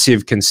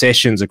massive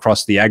concessions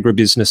across the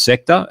agribusiness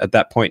sector at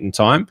that point in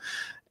time.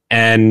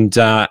 And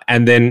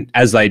then,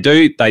 as they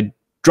do, they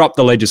drop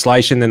the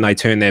legislation, then they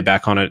turn their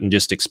back on it and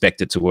just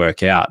expect it to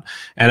work out.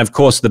 And of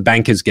course, the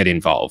bankers get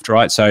involved,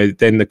 right? So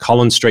then the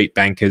Collins Street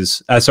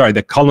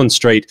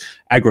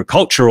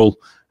agricultural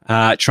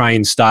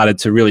train started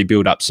to really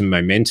build up some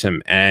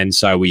momentum. And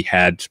so we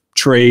had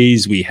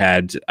trees, we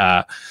had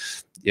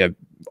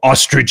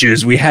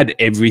ostriches, we had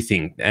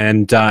everything.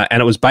 And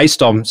it was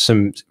based on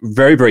some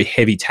very, very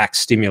heavy tax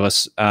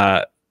stimulus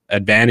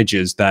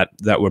advantages that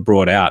were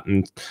brought out.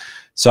 And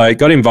so I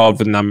got involved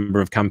with a number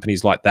of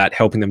companies like that,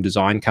 helping them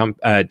design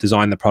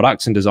the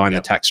products and design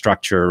the tax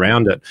structure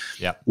around it.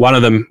 One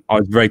of them, I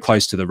was very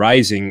close to the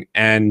raising,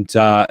 and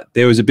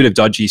there was a bit of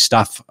dodgy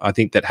stuff, I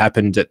think, that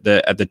happened at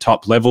the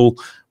top level,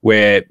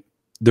 where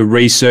the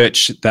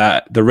research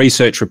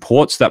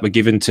reports that were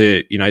given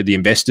to, you know, the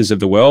investors of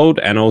the world,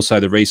 and also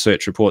the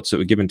research reports that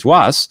were given to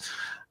us,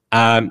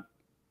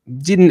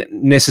 didn't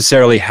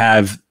necessarily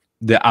have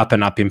the up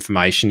and up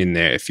information in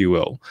there, if you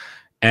will.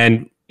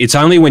 And it's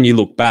only when you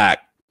look back,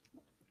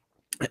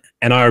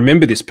 and I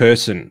remember this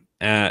person,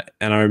 and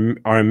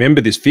I remember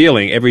this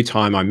feeling every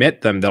time I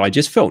met them, that I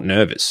just felt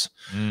nervous.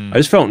 I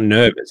just felt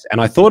nervous, and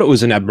I thought it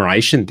was an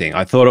admiration thing.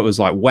 I thought it was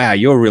like, wow,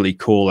 you're really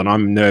cool, and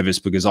I'm nervous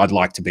because I'd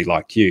like to be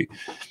like you.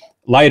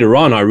 Later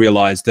on, I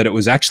realized that it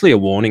was actually a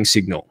warning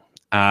signal.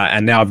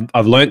 And now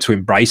I've learned to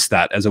embrace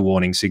that as a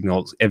warning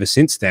signal ever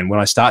since then. When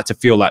I start to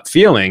feel that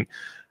feeling,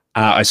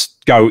 I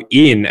go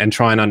in and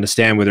try and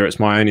understand whether it's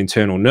my own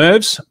internal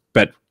nerves,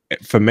 but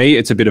for me,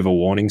 it's a bit of a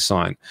warning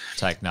sign.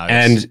 Take notice.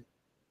 And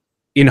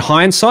in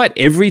hindsight,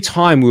 every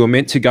time we were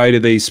meant to go to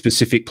these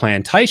specific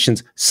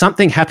plantations,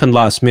 something happened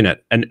last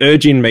minute. An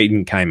urgent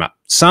meeting came up,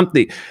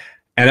 something.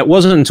 And it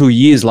wasn't until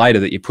years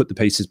later that you put the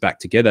pieces back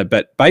together.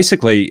 But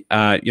basically,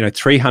 you know,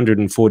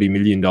 $340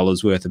 million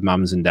worth of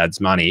mums and dads'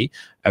 money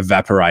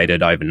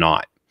evaporated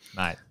overnight.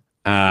 Mate.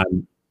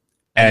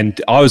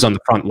 And I was on the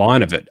front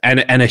line of it, and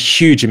a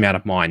huge amount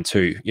of mine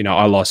too. You know,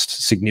 I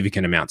lost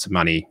significant amounts of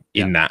money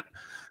in that.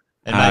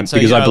 And mate, so,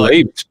 because I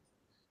believed.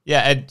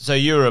 And so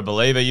you were a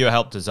believer. You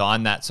helped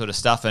design that sort of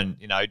stuff, and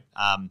you know,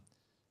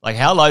 like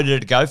how low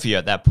did it go for you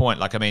at that point?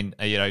 Like, I mean,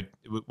 you know,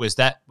 was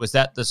that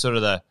the sort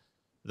of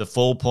the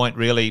full point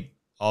really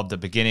of the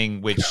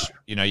beginning? Which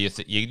you know,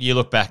 you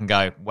look back and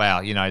go, wow,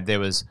 you know, there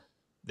was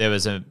a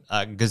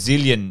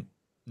gazillion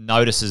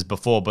notices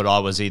before, but I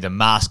was either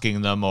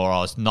masking them or I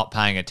was not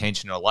paying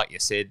attention, or like you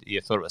said,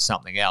 you thought it was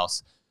something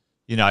else.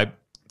 You know,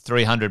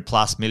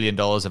 $300+ million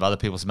of other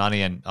people's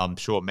money, and I'm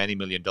sure many $1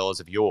 million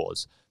of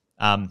yours.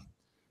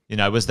 You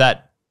know, was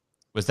that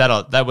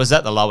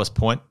the lowest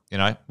point? You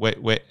know,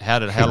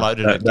 how low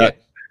did it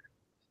get?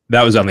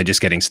 That was only just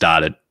getting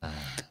started.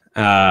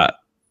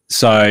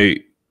 So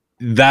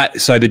the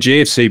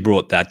GFC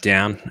brought that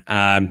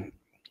down.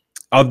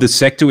 Of the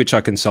sector which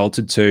I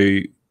consulted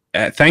to,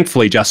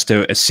 thankfully, just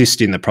to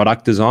assist in the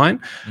product design,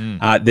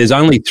 there's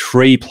only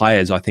 3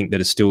 players I think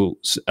that are still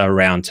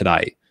around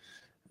today.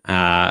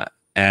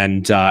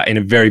 And in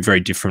a very, very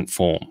different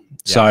form.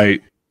 So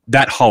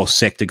that whole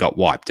sector got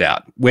wiped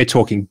out. We're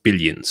talking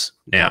billions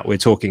now. We're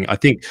talking, I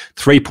think,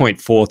 3.4,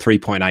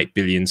 3.8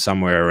 billion,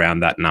 somewhere around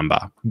that number.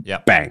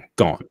 Bang,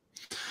 gone.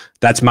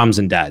 That's mums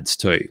and dads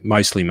too,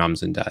 mostly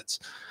mums and dads.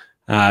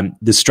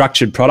 The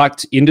structured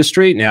product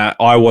industry, now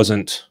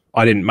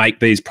I didn't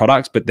make these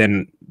products, but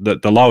then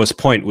the lowest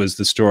point was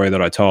the story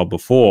that I told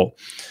before.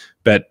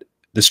 But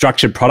the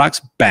structured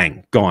products,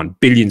 bang, gone.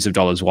 Billions of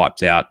dollars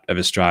wiped out of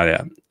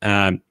Australia.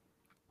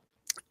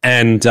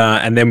 And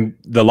then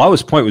the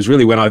lowest point was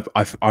really when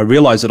I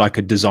realized that I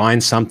could design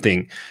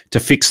something to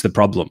fix the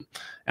problem,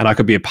 and I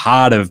could be a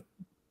part of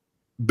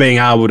being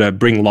able to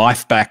bring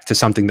life back to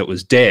something that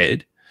was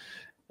dead,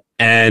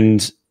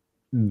 and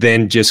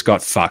then just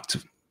got fucked.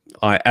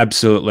 I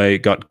absolutely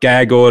got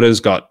gag orders,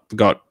 got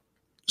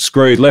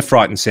screwed left,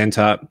 right, and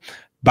center,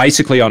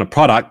 basically on a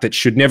product that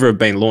should never have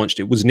been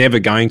launched. It was never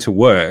going to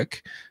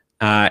work.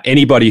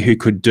 Anybody who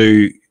could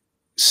do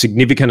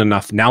significant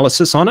enough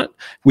analysis on it,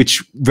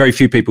 which very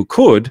few people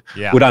could,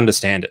 would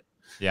understand it.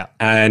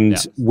 And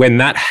when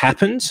that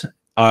happened,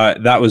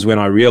 that was when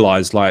I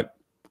realized, like,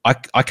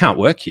 I can't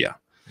work here.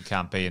 You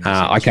can't be in this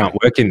industry. I can't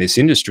work in this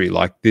industry.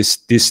 Like,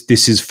 this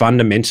is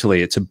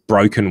fundamentally, it's a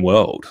broken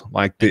world.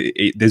 Like,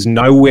 there's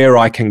nowhere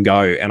I can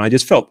go. And I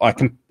just felt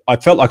I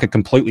felt like I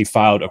completely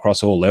failed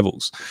across all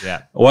levels.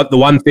 The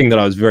one thing that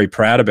I was very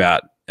proud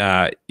about,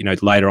 you know,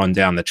 later on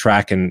down the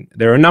track, and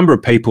there are a number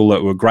of people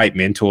that were great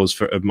mentors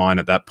of mine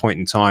at that point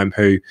in time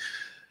who,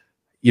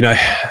 you know,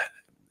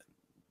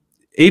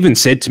 even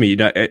said to me, you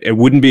know, it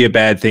wouldn't be a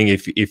bad thing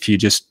if you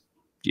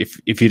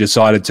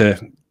decided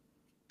to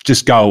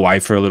just go away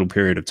for a little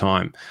period of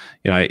time.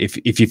 You know,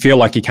 if you feel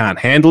like you can't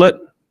handle it,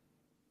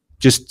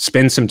 just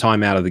spend some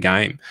time out of the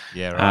game.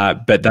 Yeah,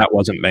 right. But that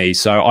wasn't me.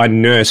 So I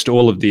nursed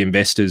all of the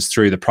investors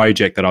through the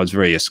project that I was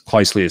very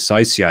closely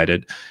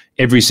associated,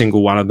 every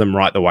single one of them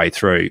right the way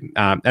through.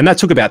 And that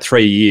took about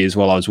 3 years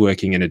while I was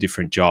working in a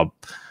different job.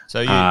 So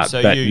you got out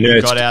of that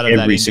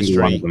industry.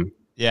 Single one of them.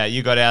 Yeah,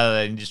 you got out of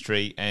that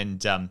industry,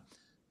 and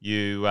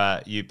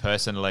you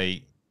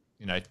personally,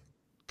 you know,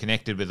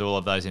 connected with all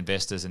of those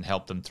investors and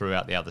helped them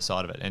throughout the other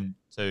side of it. And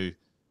to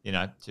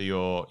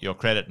your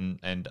credit,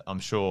 and I'm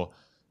sure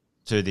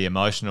to the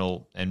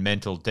emotional and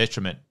mental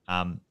detriment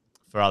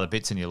for other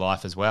bits in your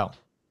life as well.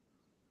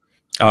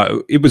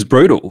 It was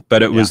brutal,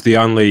 but it was the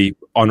only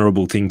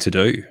honourable thing to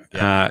do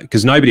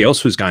because nobody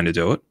else was going to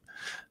do it.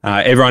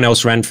 Everyone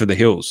else ran for the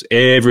hills.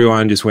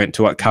 Everyone just went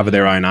to cover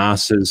their own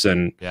asses,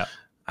 and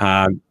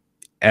I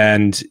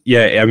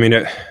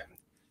mean,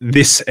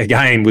 this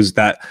again was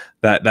that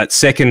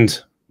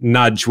second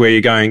nudge where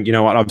you're going, you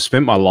know what? I've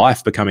spent my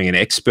life becoming an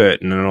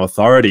expert and an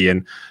authority,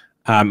 and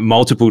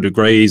multiple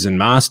degrees and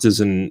masters,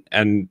 and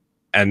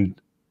I'm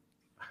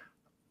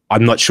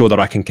not sure that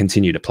I can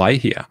continue to play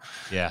here.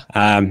 Yeah.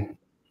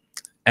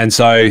 And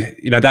so,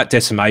 you know, that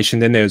decimation.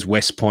 Then there was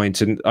West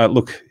Point, and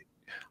look,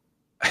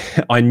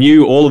 I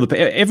knew all of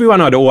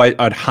everyone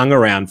I'd hung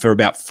around for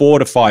about 4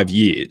 to 5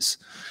 years.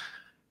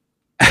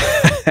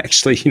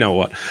 Actually, you know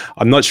what?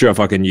 I'm not sure if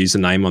I can use the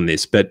name on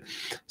this, but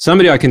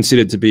somebody I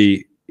considered to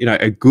be, you know,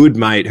 a good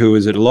mate who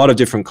was at a lot of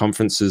different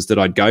conferences that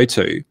I'd go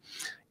to,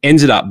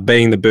 ended up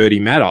being the Bertie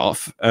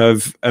Madoff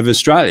of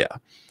Australia,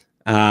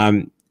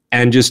 and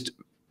just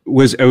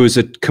it was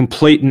a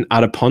complete and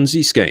utter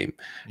Ponzi scheme.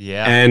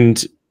 Yeah,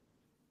 and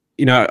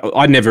you know,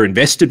 I'd never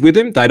invested with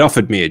him. They'd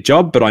offered me a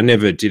job, but I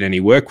never did any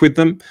work with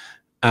them.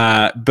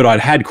 But I'd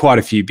had quite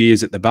a few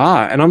beers at the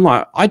bar, and I'm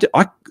like,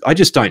 I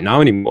just don't know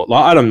anymore.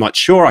 Like, I'm not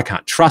sure. I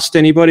can't trust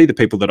anybody. The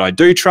people that I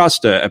do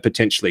trust are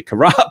potentially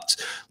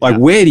corrupt. Like,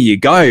 where do you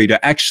go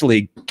to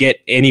actually get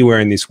anywhere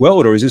in this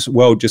world, or is this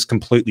world just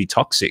completely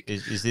toxic?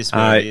 Is this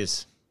where it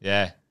is?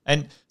 Yeah.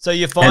 And so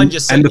you find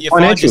yourself, and the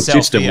financial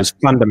system was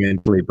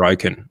fundamentally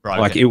broken.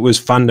 Like, it was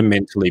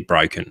fundamentally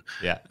broken.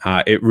 Yeah,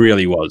 it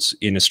really was,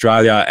 in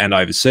Australia and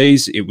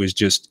overseas. It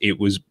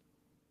was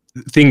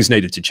things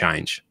needed to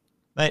change.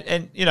 Mate,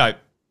 and you know,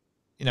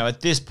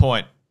 at this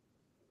point,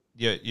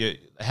 you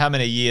how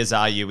many years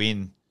are you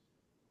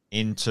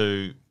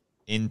into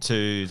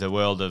the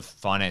world of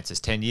finances?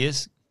 10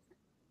 years.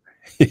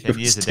 10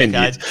 years, a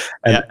decade.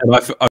 And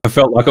I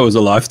felt like it was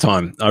a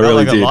lifetime. I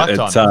really did.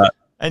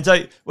 And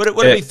so, would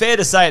it be fair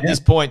to say at this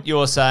point,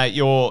 your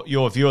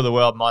view of the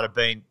world might have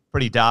been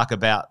pretty dark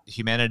about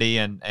humanity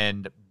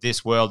and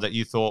this world that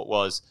you thought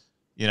was,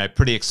 you know,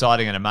 pretty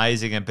exciting and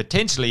amazing, and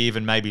potentially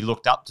even maybe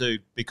looked up to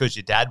because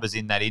your dad was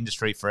in that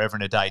industry forever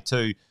and a day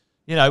too.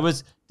 You know,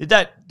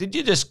 did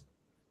you just,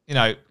 you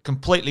know,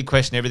 completely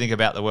question everything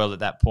about the world at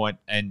that point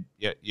and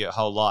your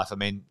whole life? I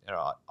mean,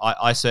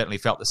 I certainly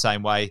felt the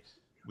same way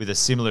with a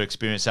similar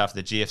experience after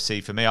the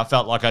GFC. For me, I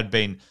felt like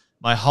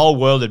my whole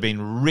world had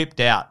been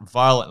ripped out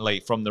violently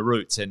from the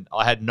roots, and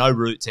I had no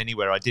roots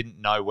anywhere. I didn't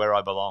know where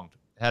I belonged.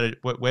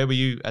 Where were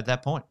you at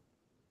that point?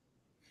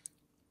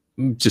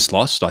 Just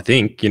lost, I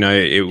think. You know,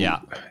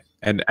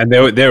 and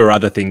there were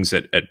other things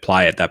at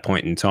play at that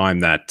point in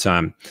time that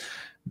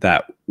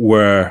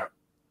were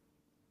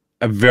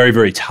a very,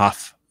 very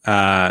tough.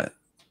 There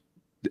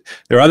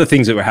are other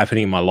things that were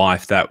happening in my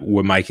life that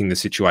were making the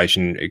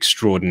situation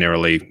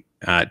extraordinarily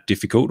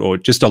difficult, or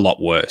just a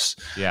lot worse.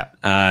 Yeah.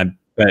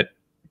 But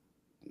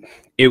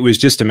it was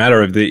just a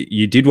matter of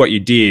you did what you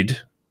did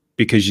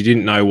because you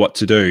didn't know what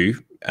to do,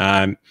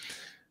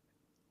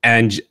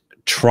 and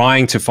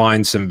trying to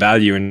find some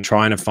value and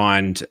trying to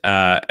find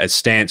a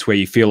stance where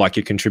you feel like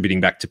you're contributing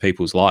back to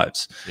people's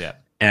lives. Yeah.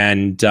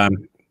 And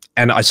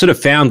I sort of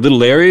found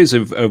little areas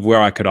of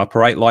where I could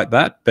operate like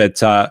that.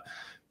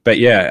 But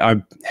yeah,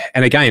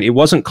 and again, it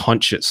wasn't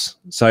conscious.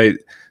 So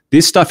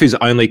this stuff is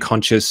only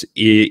conscious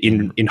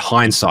in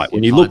hindsight.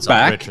 When you look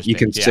back, you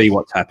can see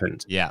what's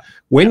happened. Yeah.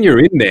 When you're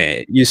in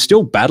there, you're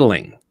still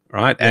battling,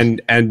 right? Yeah.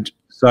 And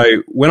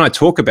so when I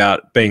talk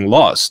about being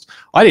lost,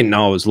 I didn't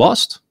know I was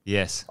lost.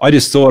 Yes. I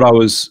just thought I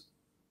was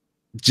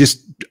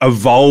just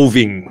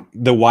evolving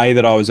the way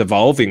that I was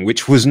evolving,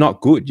 which was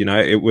not good. You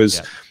know, it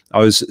was, I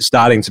was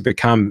starting to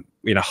become,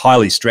 you know,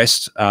 highly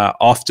stressed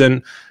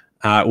often,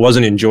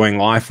 wasn't enjoying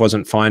life,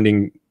 wasn't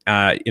finding,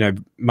 you know,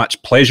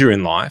 much pleasure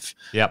in life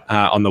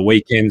on the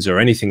weekends or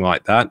anything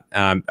like that.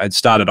 I'd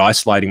started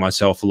isolating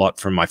myself a lot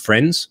from my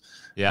friends.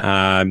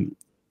 Yeah.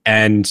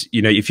 And,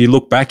 you know, if you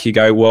look back, you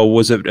go, well,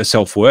 was it a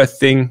self-worth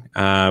thing?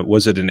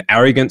 Was it an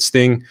arrogance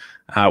thing?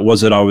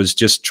 Was it I was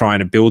just trying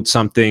to build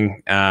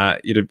something?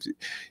 You know,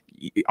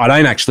 I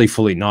don't actually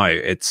fully know.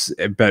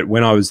 But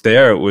when I was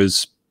there, it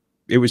was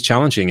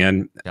challenging,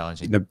 and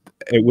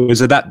it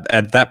was at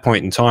that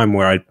point in time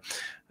where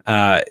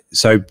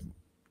so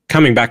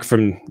coming back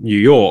from New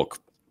York,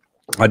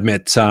 I'd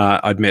met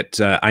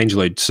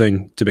Angela,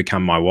 soon to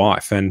become my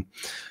wife, and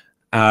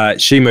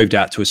she moved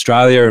out to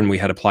Australia, and we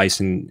had a place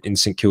in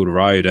St Kilda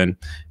Road,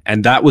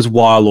 and that was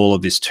while all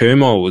of this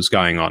turmoil was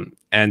going on.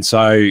 And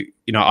so,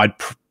 you know, I'd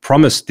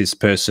promised this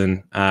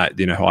person,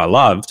 you know, who I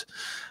loved,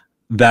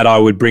 that I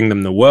would bring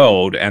them the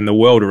world, and the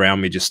world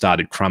around me just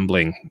started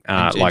crumbling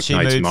like she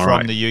no moved tomorrow.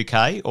 From the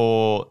UK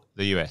or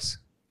the US?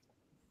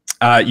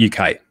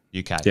 UK.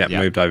 UK. Yeah,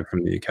 moved over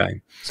from the UK.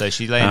 So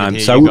she landed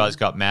here. So you guys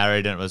got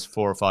married, and it was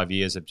 4 or 5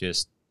 years of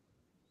just.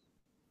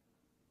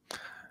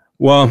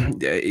 Well,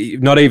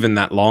 not even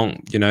that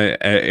long. You know,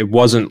 it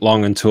wasn't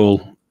long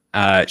until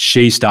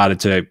she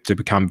started to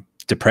become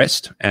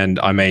depressed, and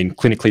I mean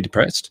clinically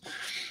depressed.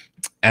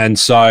 And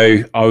so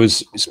I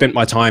spent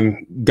my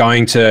time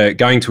going to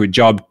a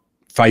job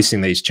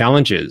facing these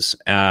challenges,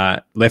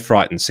 left,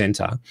 right, and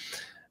centre,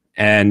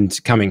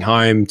 and coming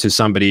home to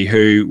somebody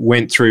who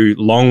went through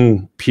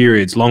long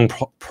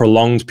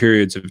prolonged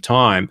periods of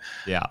time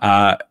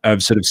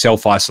of sort of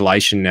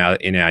self-isolation now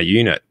in our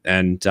unit.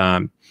 And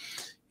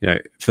you know,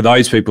 for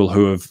those people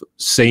who have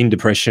seen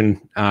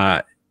depression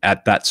at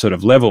that sort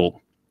of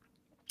level,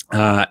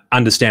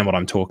 understand what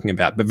I'm talking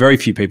about, but very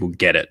few people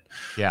get it.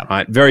 Yeah.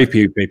 Right. Very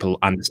few people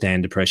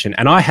understand depression.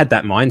 And I had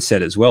that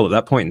mindset as well at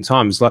that point in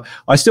time. It's like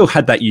I still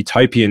had that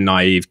utopian,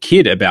 naive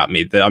kid about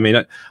me that, I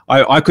mean,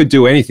 I could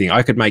do anything.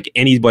 I could make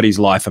anybody's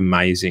life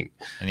amazing.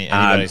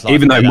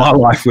 Even though my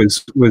life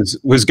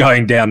was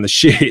going down the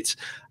shit.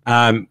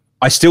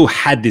 I still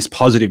had this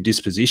positive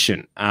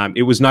disposition.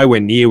 It was nowhere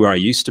near where I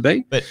used to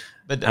be. But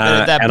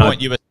at that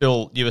point, you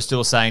were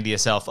still saying to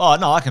yourself, "Oh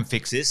no, I can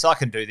fix this. I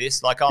can do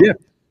this." Like,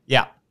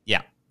 yeah.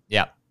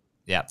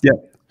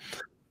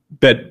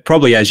 But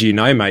probably, as you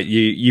know, mate,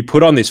 you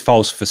put on this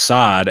false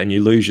facade and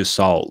you lose your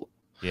soul.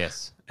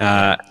 Yes.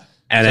 And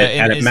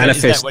it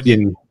manifests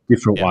in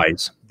different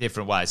ways.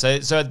 Different ways.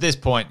 So at this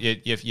point,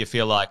 you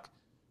feel like,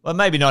 well,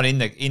 maybe not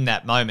in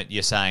that moment.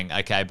 You're saying,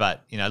 okay,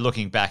 but you know,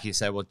 looking back, you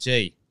say, well,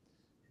 gee,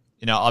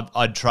 you know,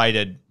 I'd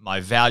traded my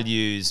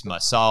values, my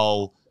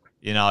soul,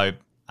 you know,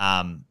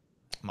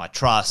 my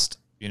trust,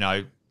 you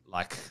know,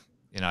 like,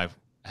 you know,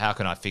 how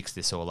can I fix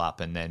this all up?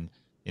 And then,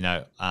 you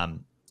know,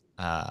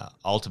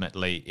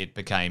 ultimately it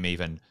became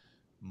even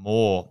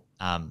more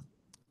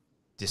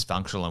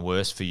dysfunctional and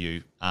worse for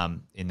you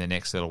in the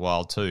next little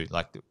while too.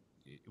 Like, it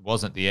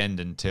wasn't the end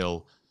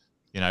until,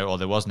 you know, or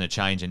there wasn't a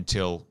change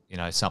until, you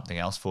know, something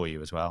else for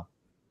you as well.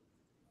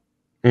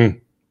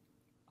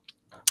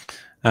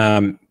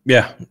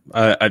 Yeah,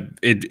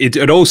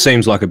 it all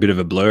seems like a bit of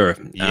a blur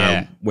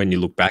when you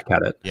look back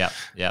at it.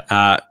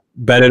 Yeah.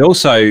 But it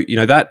also, you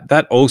know,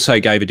 that also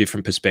gave a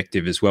different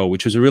perspective as well,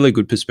 which was a really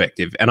good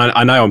perspective. And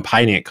I know I'm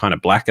painting it kind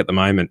of black at the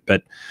moment,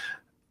 but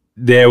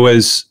there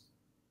was,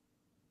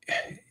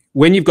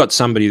 when you've got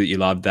somebody that you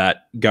love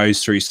that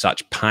goes through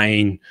such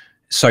pain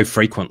so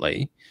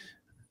frequently,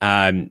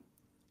 and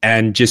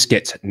just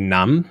gets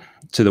numb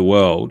to the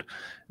world,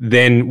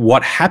 then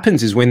what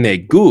happens is when they're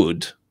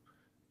good,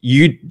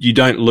 you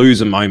don't lose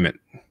a moment,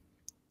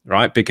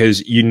 right?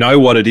 Because you know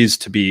what it is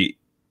to be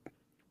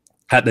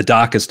at the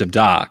darkest of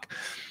dark.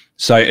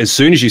 So as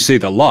soon as you see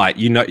the light,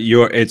 you know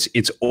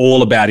it's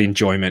all about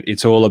enjoyment.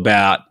 It's all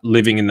about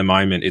living in the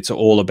moment. It's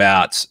all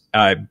about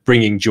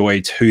bringing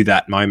joy to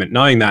that moment,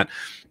 knowing that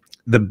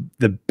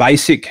the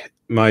basic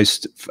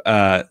most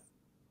that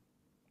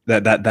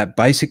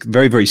basic,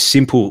 very, very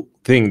simple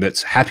thing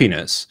that's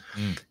happiness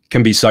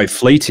can be so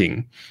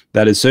fleeting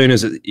that as soon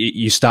as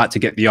you start to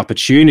get the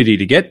opportunity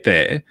to get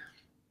there,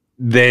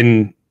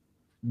 then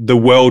the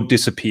world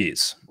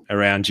disappears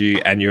around you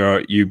and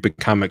you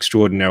become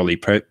extraordinarily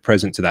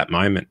present to that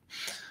moment.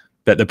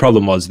 But the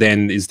problem is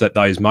that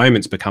those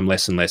moments become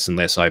less and less and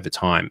less over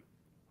time.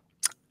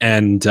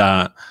 And,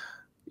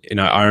 you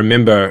know, I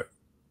remember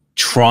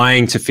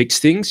trying to fix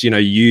things, you know,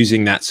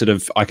 using that sort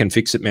of I can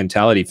fix it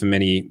mentality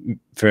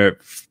for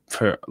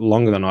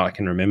longer than I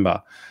can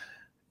remember.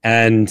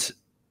 And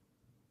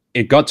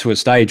it got to a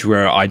stage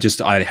where I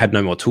had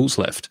no more tools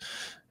left.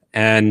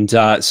 And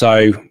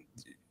so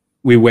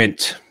we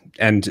went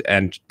and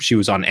she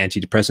was on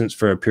antidepressants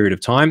for a period of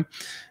time.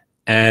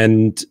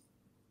 And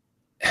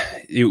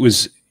it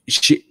was,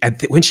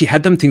 when she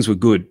had them, things were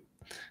good.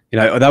 You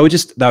know,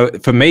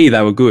 for me,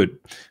 they were good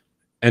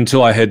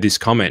until I heard this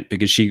comment,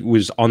 because she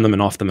was on them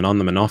and off them and on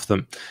them and off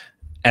them.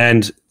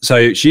 And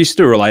so she used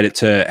to relate it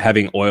to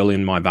having oil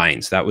in my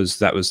veins. That was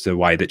the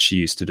way that she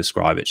used to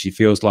describe it. She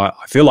feels like,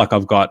 I feel like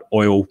I've got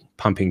oil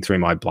pumping through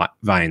my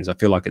veins. I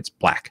feel like it's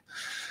black.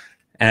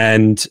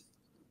 And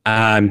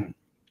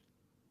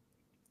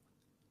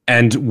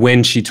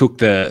when she took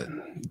the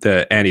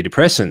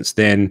antidepressants,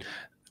 then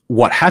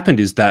what happened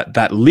is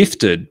that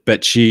lifted,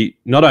 but she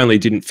not only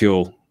didn't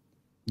feel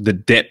the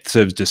depths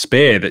of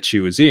despair that she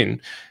was in,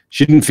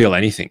 she didn't feel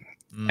anything.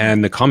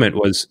 And the comment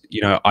was, you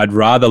know, I'd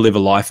rather live a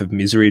life of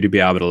misery to be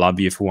able to love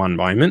you for one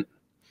moment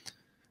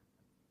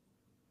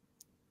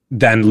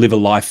than live a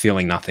life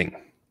feeling nothing.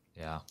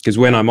 Yeah. Because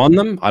when I'm on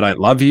them, I don't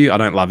love you. I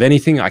don't love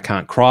anything. I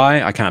can't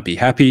cry. I can't be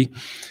happy.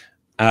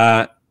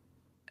 And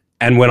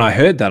when I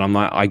heard that, I'm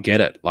like, I get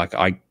it. Like,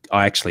 I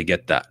actually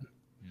get that.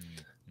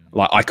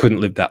 Like, I couldn't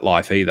live that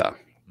life either.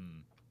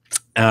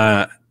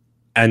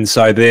 And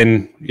so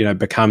then,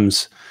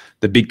 becomes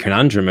the big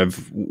conundrum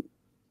of,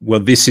 well,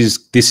 this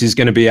is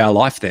going to be our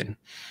life then.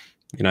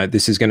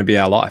 This is going to be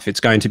our life. It's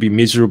going to be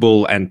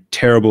miserable and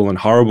terrible and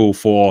horrible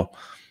for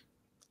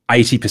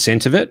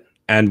 80% of it.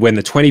 And when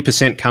the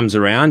 20% comes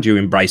around, you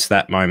embrace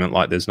that moment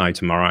like there's no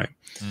tomorrow.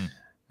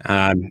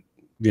 And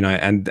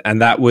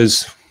that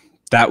was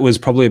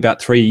probably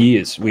about 3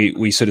 years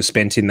we sort of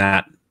spent in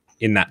that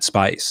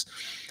space.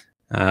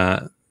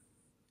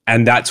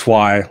 And that's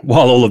why,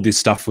 while all of this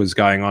stuff was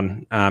going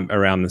on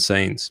around the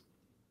scenes,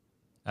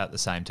 at the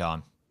same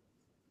time,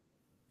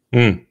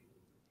 mm.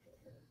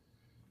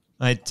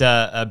 Mate,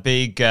 a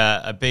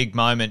big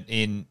moment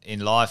in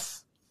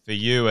life for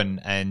you,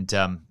 and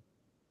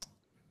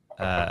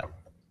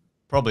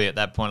probably at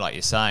that point, like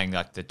you're saying,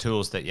 like the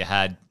tools that you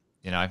had,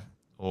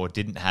 or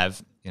didn't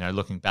have,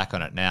 looking back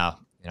on it now,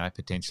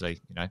 potentially,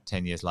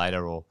 10 years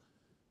later or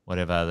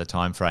whatever the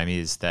time frame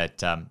is,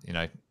 that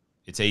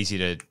it's easy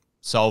to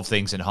solve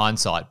things in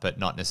hindsight, but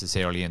not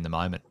necessarily in the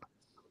moment.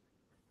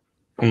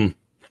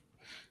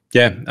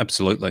 Yeah,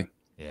 absolutely.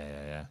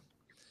 Yeah.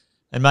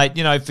 And mate,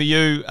 for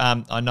you,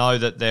 I know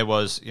that there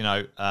was,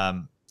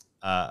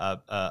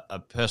 a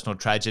personal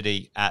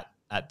tragedy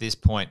at this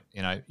point.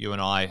 You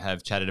and I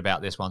have chatted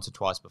about this once or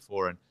twice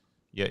before, and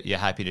you're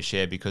happy to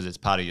share because it's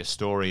part of your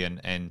story, and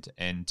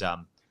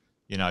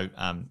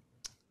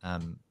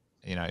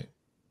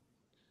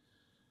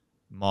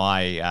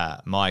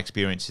my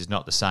experience is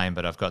not the same,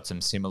 but I've got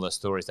some similar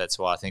stories. That's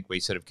why I think we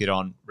sort of get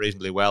on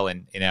reasonably well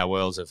in our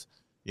worlds of,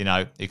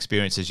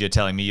 experiences. You're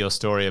telling me your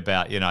story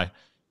about,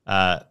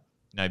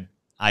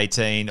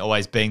 18,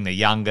 always being the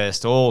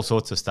youngest, all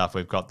sorts of stuff.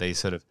 We've got these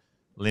sort of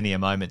linear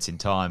moments in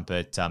time.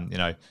 But,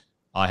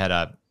 I had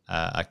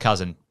a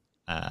cousin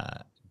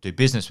do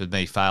business with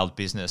me, failed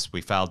business.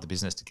 We failed the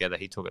business together.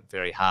 He took it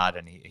very hard,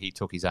 and he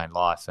took his own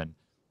life. And,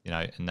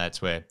 and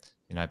that's where,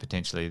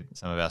 potentially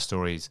some of our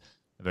stories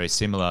are very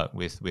similar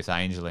with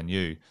Angel and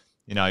you.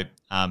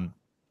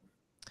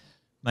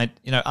 Mate,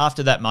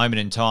 after that moment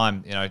in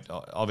time,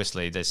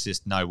 obviously there's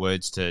just no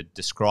words to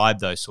describe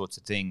those sorts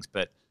of things.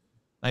 But,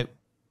 mate,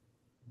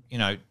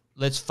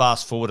 let's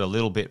fast forward a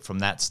little bit from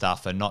that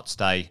stuff and not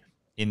stay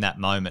in that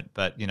moment.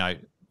 But,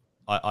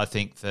 I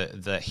think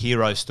the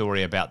hero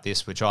story about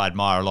this, which I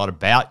admire a lot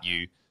about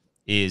you,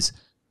 is,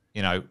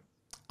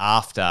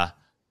 after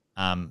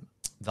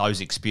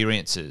those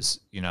experiences,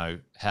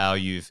 how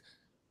you've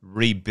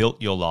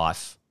rebuilt your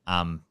life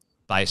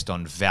based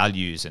on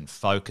values and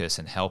focus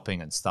and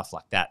helping and stuff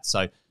like that.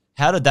 So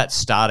how did that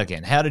start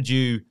again?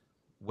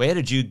 Where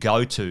did you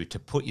go to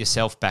put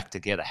yourself back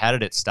together? How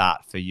did it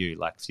start for you?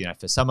 Like,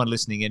 for someone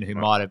listening in who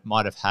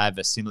might have had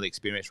a similar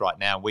experience right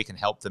now, we can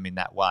help them in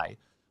that way.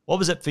 What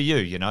was it for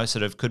you?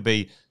 Sort of could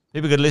be,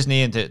 people could listen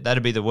in to,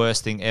 that'd be the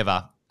worst thing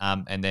ever.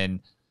 And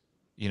then,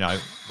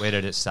 where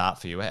did it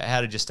start for you?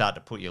 How did you start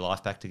to put your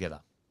life back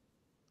together?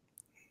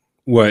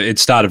 Well, it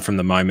started from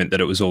the moment that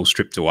it was all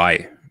stripped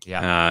away.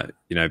 Yeah.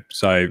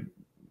 So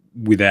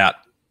without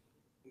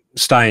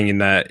staying in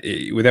that,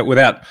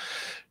 without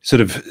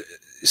sort of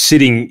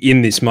sitting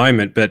in this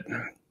moment, but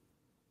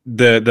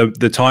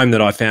the time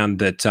that I found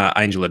that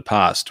Angel had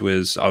passed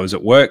was, I was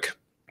at work.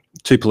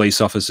 2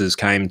 police officers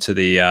came to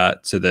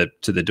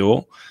the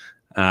door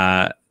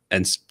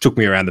and took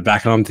me around the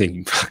back, and I'm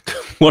thinking,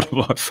 what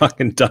have I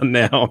fucking done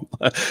now?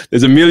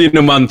 There's a million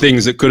and one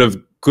things that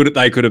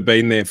they could have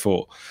been there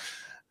for.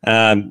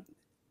 And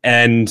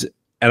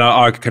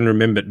I can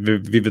remember it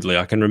vividly.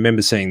 I can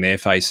remember seeing their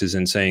faces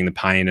and seeing the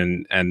pain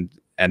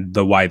and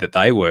the way that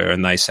they were.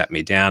 And they sat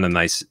me down, and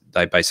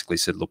they basically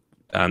said, look,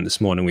 this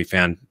morning we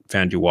found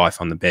your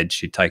wife on the bed.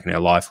 She'd taken her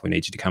life. We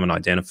need you to come and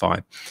identify.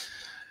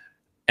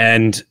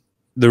 And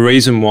the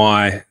reason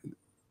why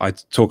I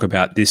talk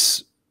about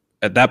this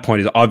at that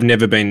point is I've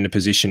never been in a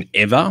position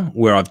ever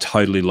where I've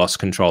totally lost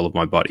control of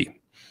my body.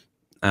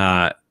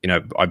 I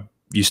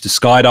used to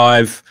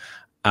skydive.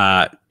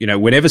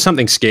 Whenever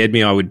something scared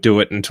me, I would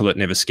do it until it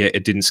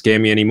didn't scare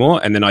me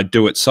anymore. And then I'd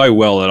do it so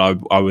well that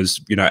I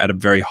was, at a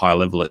very high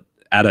level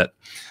at it.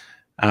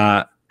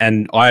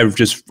 And I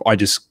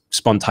just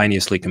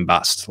spontaneously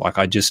combust. Like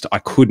I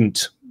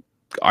couldn't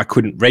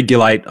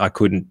regulate. I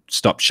couldn't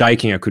stop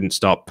shaking. I couldn't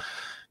stop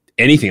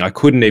anything. I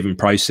couldn't even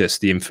process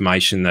the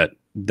information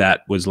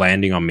that was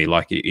landing on me.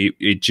 Like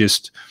it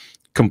just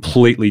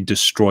completely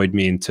destroyed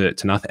me into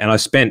nothing. And I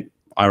spent,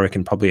 I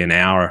reckon, probably an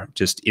hour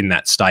just in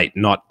that state,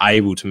 not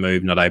able to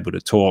move, not able to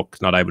talk,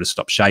 not able to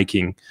stop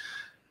shaking.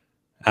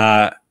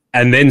 And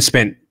then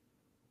spent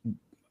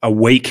a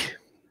week,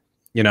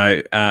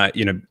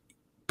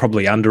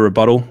 probably under a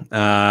bottle,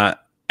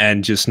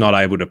 and just not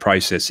able to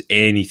process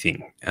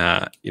anything.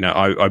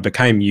 I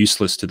became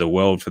useless to the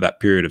world for that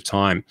period of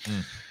time.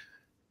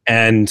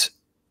 And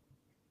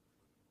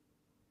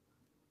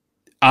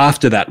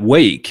after that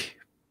week,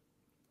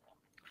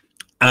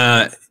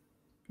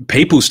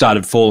 people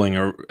started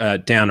falling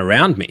down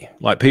around me.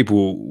 Like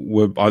people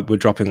were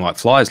dropping like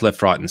flies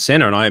left, right, and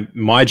center. And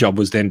my job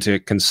was then to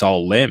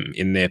console them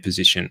in their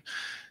position.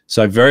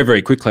 So very,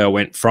 very quickly, I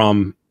went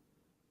from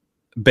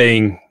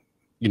being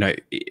you know,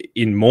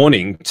 in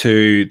mourning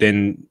to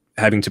then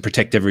having to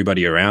protect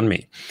everybody around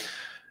me.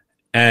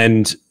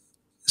 And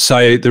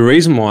so the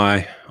reason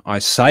why I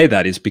say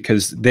that is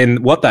because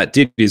then what that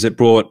did is it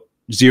brought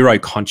zero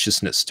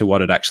consciousness to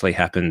what had actually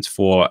happened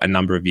for a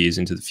number of years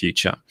into the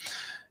future.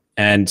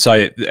 And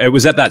so it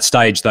was at that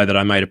stage, though, that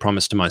I made a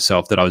promise to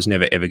myself that I was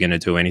never, ever going to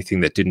do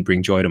anything that didn't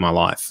bring joy to my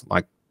life.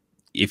 Like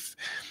if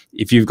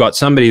you've got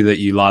somebody that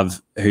you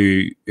love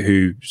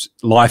whose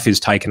life is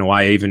taken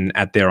away even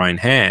at their own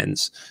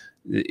hands,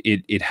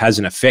 it has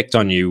an effect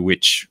on you,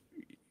 which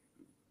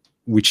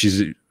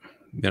is, you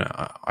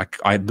know,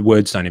 the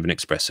words don't even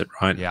express it,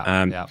 right?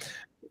 Yeah.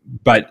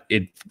 But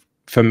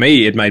for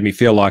me, it made me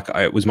feel like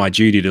it was my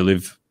duty to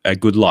live a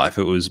good life.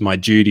 It was my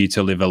duty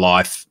to live a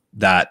life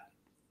that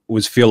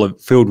was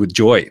filled with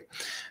joy.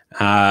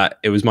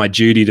 It was my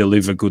duty to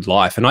live a good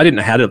life, and I didn't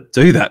know how to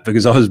do that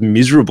because I was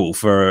miserable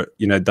for,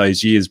 you know,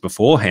 those years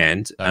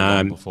beforehand.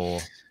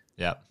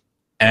 Yeah.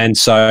 And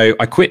so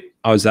I quit.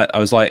 I was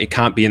like, it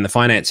can't be in the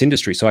finance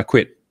industry, so I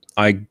quit.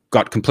 I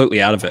got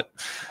completely out of it.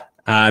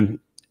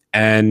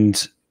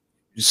 And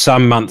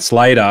some months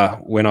later,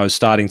 when I was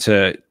starting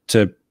to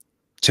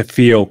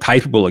feel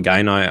capable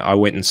again, I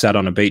went and sat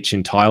on a beach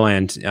in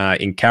Thailand,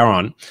 in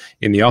Karon,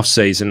 in the off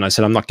season. I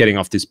said, I'm not getting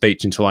off this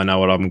beach until I know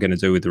what I'm going to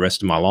do with the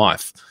rest of my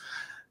life.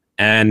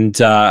 And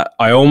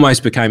I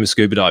almost became a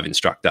scuba dive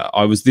instructor.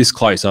 I was this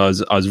close. I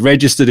was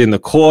registered in the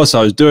course.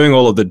 I was doing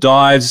all of the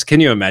dives. Can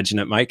you imagine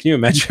it, mate? Can you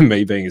imagine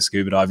me being a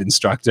scuba dive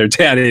instructor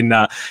down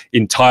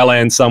in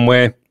Thailand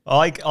somewhere?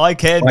 I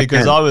can,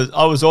 because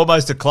I was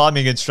almost a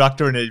climbing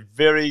instructor in a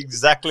very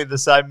exactly the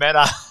same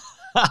manner.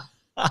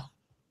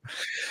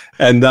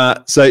 And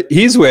so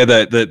here's where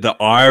the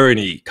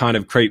irony kind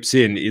of creeps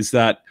in, is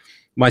that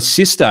my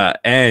sister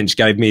Ange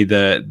gave me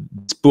this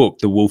book,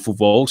 The Wolf of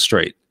Wall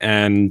Street,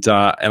 and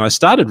I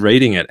started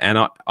reading it, and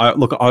it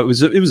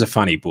was a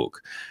funny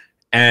book,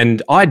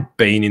 and I'd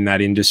been in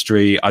that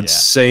industry. I'd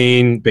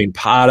been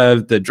part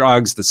of the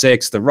drugs, the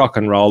sex, the rock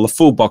and roll, the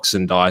full box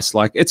and dice.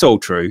 Like, it's all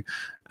true.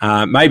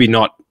 Maybe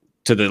not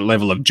to the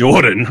level of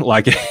Jordan,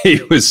 like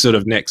he was sort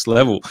of next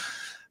level,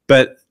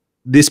 but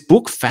this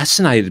book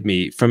fascinated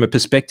me from a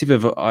perspective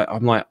of,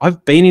 I'm like,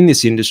 I've been in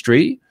this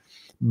industry,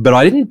 but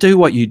I didn't do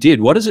what you did.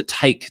 What does it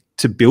take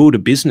to build a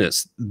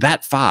business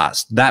that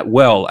fast, that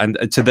well, and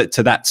to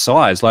that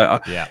size?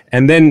 Like,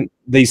 and then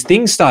these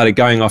things started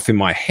going off in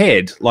my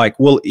head. Like,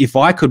 well, if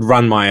I could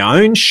run my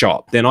own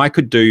shop, then I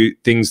could do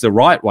things the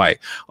right way.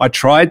 I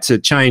tried to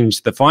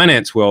change the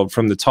finance world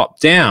from the top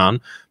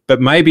down,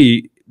 but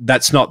maybe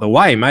that's not the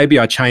way. Maybe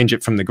I change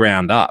it from the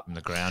ground up. From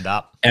the ground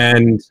up.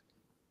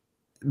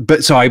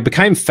 But so I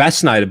became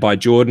fascinated by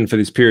Jordan for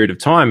this period of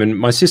time. And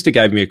my sister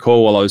gave me a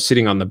call while I was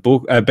sitting on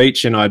the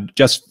beach, and I'd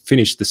just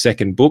finished the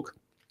second book.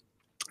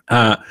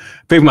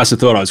 People must have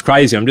thought I was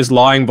crazy. I'm just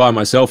lying by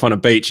myself on a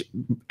beach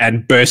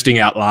and bursting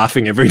out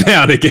laughing every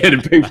now and again,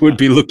 and people would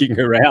be looking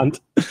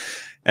around.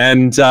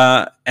 And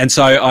so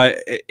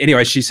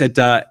anyway, she said,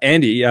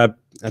 Andy,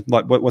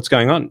 like, what's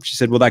going on? She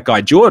said, well, that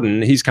guy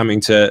Jordan, he's coming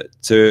to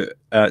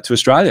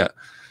Australia.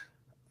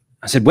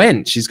 I said,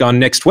 when? She's gone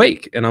next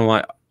week. And I'm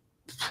like,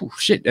 oh,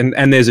 shit.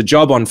 And there's a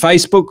job on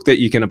Facebook that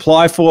you can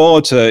apply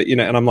for to, you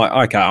know, and I'm like,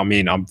 okay,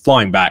 I'm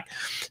flying back.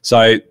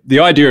 So the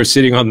idea of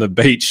sitting on the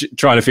beach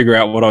trying to figure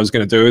out what I was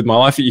going to do with my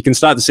life, you can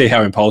start to see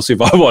how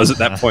impulsive I was at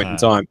that point in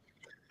time.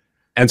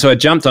 And so I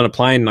jumped on a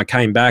plane and I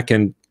came back,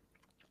 and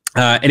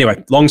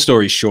anyway, long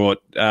story short,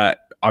 I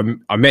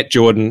met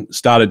Jordan,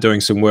 started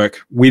doing some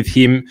work with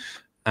him,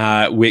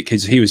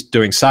 because he was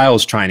doing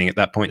sales training at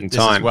that point in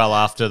time. This is well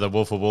after the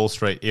Wolf of Wall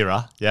Street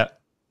era. Yeah.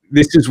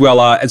 This is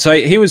and so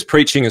he was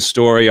preaching a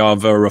story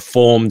of a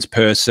reformed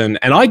person,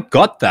 and I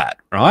got that,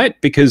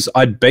 right? Because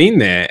I'd been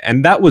there,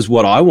 and that was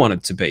what I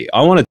wanted to be.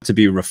 I wanted to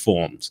be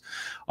reformed.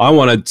 I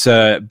wanted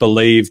to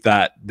believe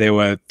that there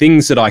were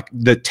things that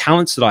the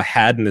talents that I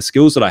had and the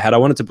skills that I had, I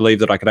wanted to believe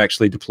that I could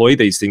actually deploy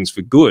these things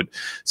for good.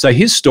 So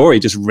his story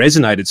just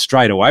resonated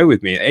straight away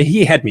with me.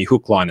 He had me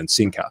hook, line, and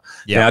sinker.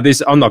 Yeah. Now,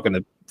 I'm not going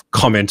to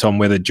comment on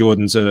whether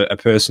Jordan's a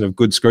person of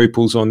good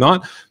scruples or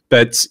not,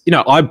 but, you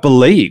know, I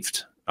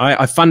believed.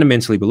 I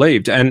fundamentally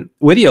believed. And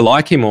whether you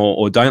like him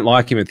or don't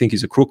like him and think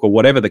he's a crook or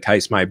whatever the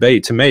case may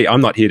be, to me, I'm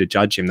not here to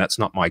judge him. That's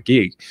not my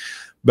gig.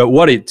 But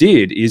what it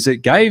did is he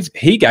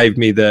gave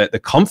me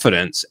the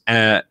confidence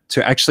to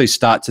actually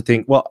start to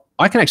think, well,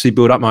 I can actually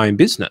build up my own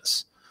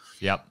business.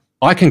 Yep.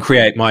 I can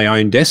create my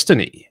own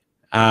destiny.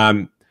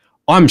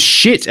 I'm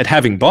shit at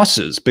having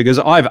bosses because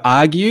I've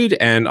argued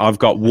and I've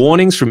got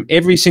warnings from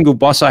every single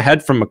boss I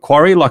had from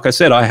Macquarie. Like I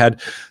said, I had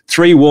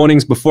 3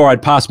 warnings before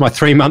I'd passed my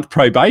 3-month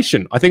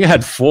probation. I think I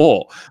had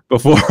 4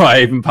 before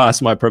I even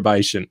passed my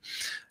probation.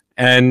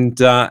 And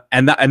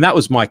that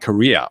was my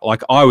career.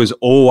 Like, I was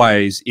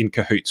always in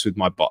cahoots with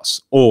my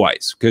boss,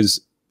 always,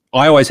 because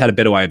I always had a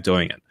better way of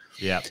doing it.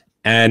 Yeah.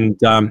 And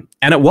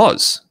it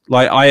was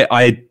like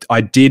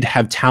I did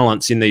have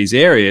talents in these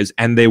areas,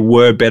 and there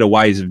were better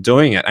ways of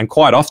doing it. And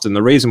quite often,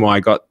 the reason why I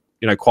got,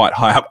 you know, quite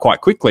high up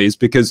quite quickly is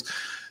because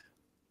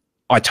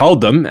I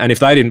told them, and if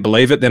they didn't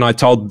believe it, then I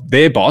told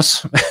their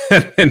boss,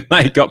 and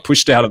they got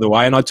pushed out of the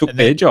way, and I took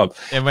their job.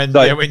 And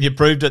when you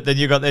proved it, then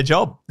you got their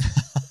job.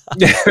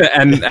 Yeah,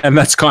 and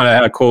that's kind of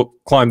how I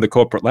climbed the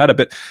corporate ladder.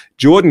 But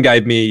Jordan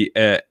gave me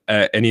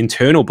an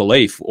internal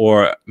belief,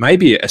 or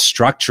maybe a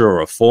structure or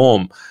a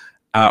form,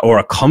 or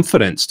a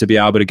confidence to be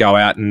able to go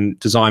out and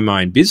design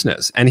my own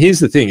business. And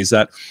here's the thing: is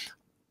that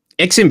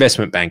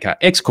ex-investment banker,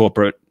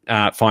 ex-corporate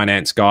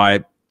finance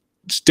guy,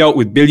 dealt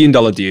with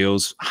billion-dollar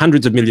deals,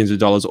 hundreds of millions of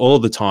dollars all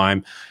the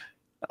time.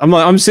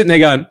 I'm sitting there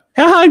going,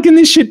 how hard can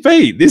this shit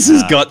be? This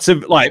has got to,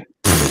 like,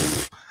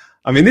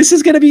 I mean, this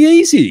is going to be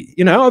easy.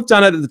 You know, I've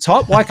done it at the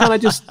top. Why can't I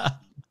just,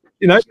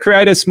 you know,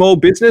 create a small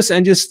business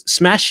and just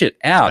smash it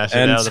out?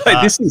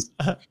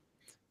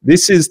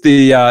 This is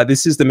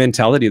the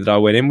mentality that I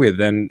went in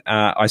with, and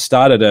I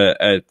started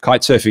a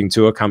kite surfing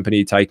tour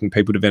company taking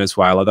people to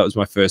Venezuela. That was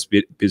my first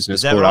business.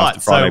 Is that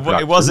right? So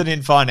it wasn't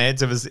in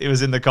finance; it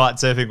was in the kite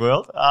surfing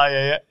world. Oh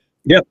yeah.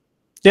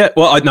 Yeah.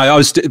 Well,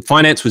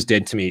 finance was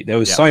dead to me. There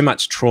was so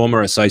much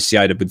trauma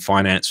associated with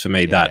finance for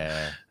me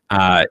that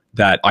I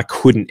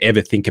couldn't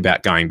ever think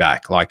about going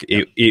back. Like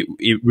it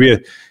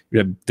really,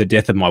 you know, the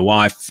death of my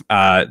wife,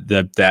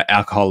 the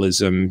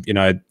alcoholism, you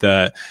know,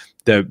 the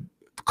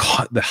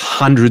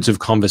hundreds of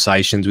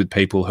conversations with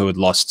people who had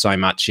lost so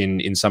much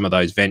in some of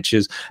those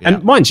ventures.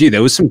 And mind you,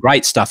 there was some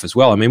great stuff as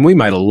well. I mean, we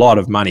made a lot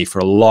of money for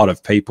a lot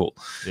of people.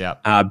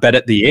 But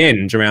at the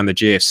end, around the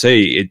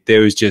GFC,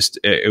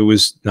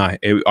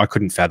 I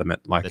couldn't fathom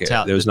it. Like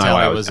there was no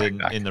way I was going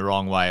back. In the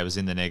wrong way. It was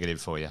in the negative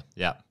for you.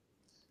 Yeah.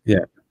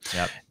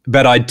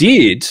 But I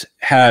did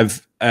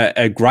have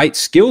a great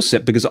skill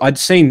set, because I'd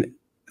seen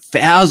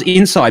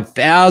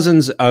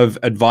thousands of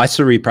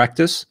advisory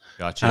practices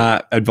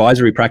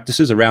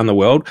around the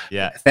world,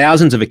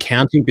 thousands of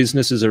accounting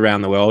businesses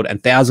around the world,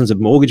 and thousands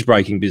of mortgage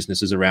broking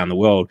businesses around the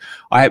world.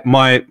 I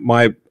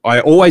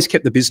always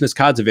kept the business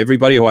cards of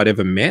everybody who I'd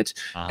ever met,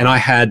 and I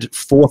had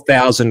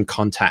 4,000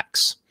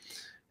 contacts.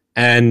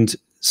 And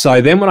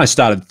so then when I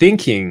started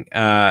thinking,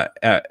 I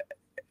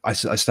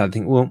started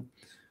thinking, well,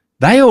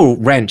 they all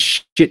ran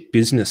shit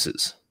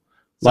businesses.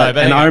 Like,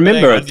 and I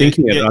remember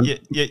thinking, you're kite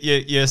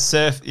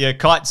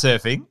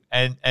surfing,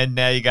 and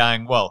now you're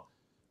going, well,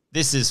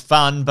 this is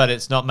fun, but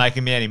it's not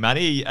making me any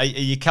money. Are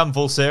you come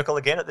full circle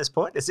again at this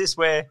point? Is this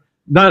where?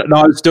 No,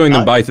 I was doing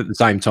them both at the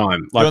same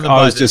time. Like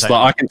I was just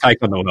like, I can take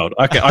on the world.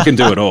 I can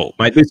do it all,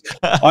 mate.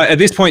 At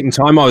this point in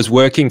time, I was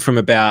working from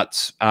about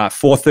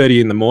 4:30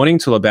 in the morning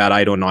till about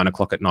 8 or 9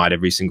 o'clock at night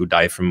every single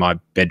day from my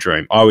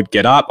bedroom. I would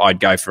get up, I'd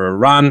go for a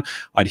run,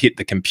 I'd hit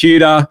the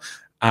computer.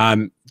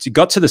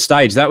 Got to the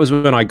stage, that was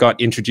when I got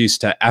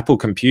introduced to Apple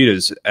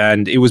computers,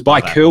 and it was by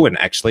Kerwin,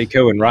 actually,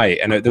 Kerwin Ray.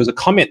 And there was a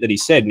comment that he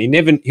said,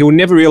 and he'll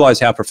never realize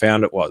how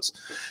profound it was.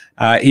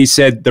 He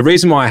said, the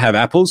reason why I have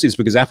Apples is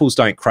because Apples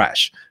don't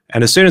crash.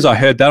 And as soon as I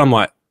heard that, I'm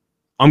like,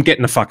 I'm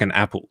getting a fucking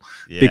Apple.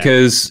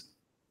 Because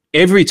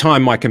every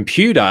time my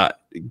computer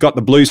got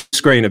the blue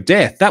screen of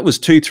death, that was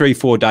 2, 3,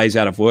 4 days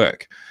out of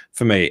work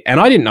for me. And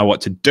I didn't know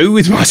what to do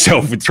with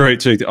myself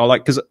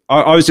because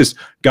I was just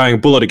going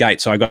bullet a gate.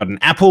 So I got an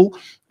Apple,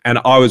 and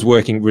I was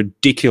working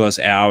ridiculous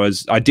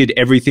hours. I did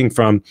everything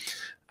from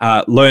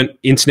learned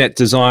internet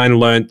design,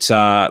 learned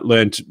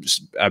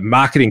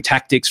marketing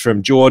tactics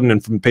from Jordan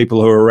and from people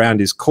who were around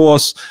his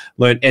course,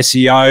 learned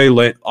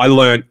SEO, I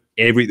learned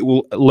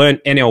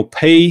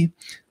NLP.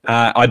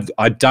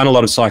 I'd done a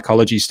lot of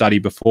psychology study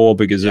before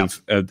because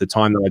of the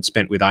time that I'd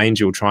spent with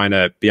Angel trying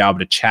to be able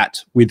to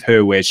chat with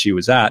her where she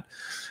was at.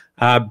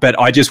 But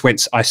I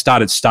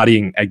started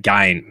studying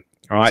again,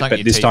 right?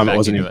 But this time it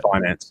wasn't in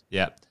finance.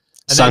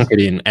 Sunk it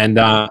in, and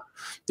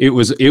it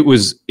was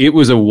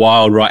a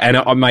wild ride. And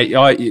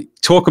I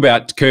talk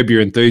about curb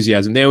your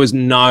enthusiasm. There was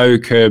no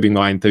curbing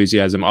my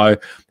enthusiasm. I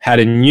had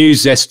a new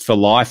zest for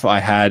life.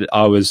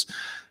 I was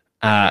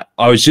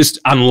just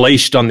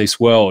unleashed on this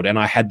world, and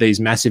I had these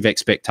massive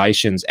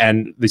expectations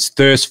and this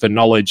thirst for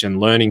knowledge and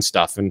learning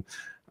stuff, and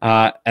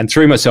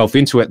threw myself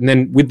into it. And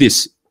then with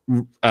this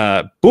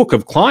book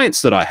of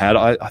clients that I had,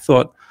 I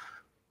thought,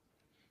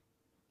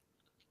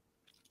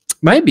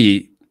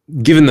 maybe,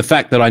 given the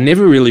fact that I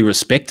never really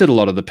respected a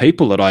lot of the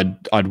people that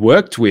I'd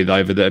worked with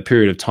over the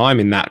period of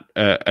time in that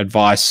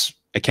advice,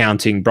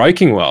 accounting,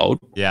 broking world.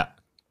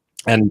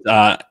 And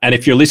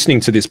if you're listening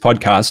to this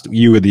podcast,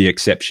 you were the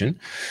exception.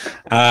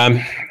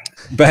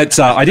 But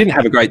I didn't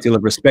have a great deal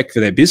of respect for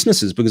their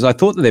businesses, because I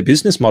thought that their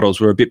business models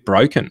were a bit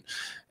broken.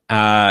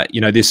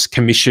 This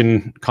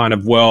commission kind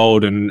of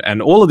world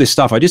and all of this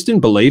stuff. I just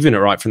didn't believe in it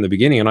right from the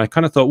beginning. And I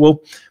kind of thought,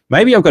 well,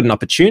 maybe I've got an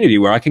opportunity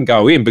where I can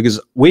go in, because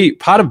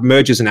part of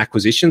mergers and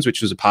acquisitions,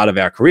 which was a part of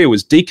our career,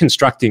 was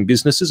deconstructing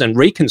businesses and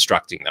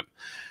reconstructing them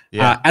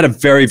at a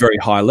very, very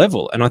high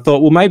level. And I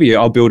thought, well, maybe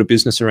I'll build a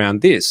business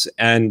around this.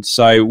 And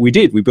so we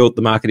did. We built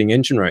the marketing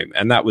engine room,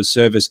 and that was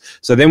service.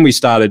 So then we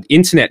started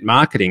internet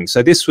marketing.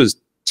 So this was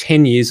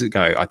 10 years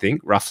ago, I think,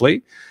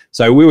 roughly.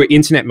 So we were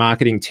internet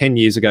marketing 10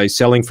 years ago,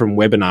 selling from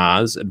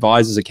webinars,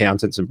 advisors,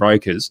 accountants, and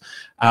brokers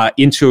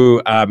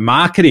into a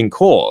marketing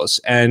course.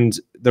 And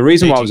the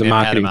reason why it was a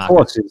marketing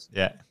course is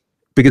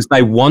because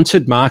they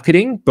wanted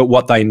marketing, but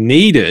what they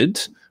needed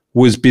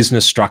was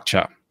business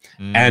structure.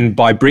 And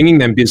by bringing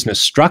them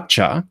business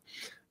structure,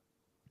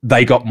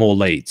 they got more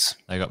leads.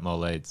 They got more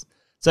leads.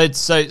 So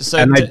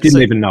and they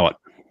didn't even know it.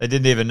 They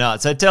didn't even know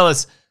it. So tell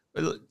us,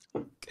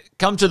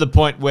 come to the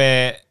point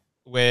where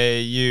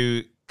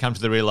you come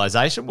to the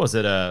realization. Was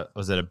it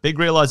a big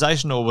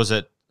realization, or was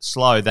it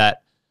slow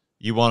that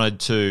you wanted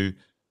to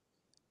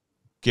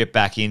get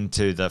back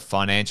into the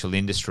financial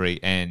industry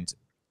and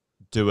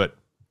do it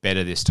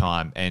better this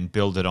time and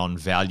build it on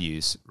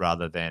values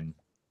rather than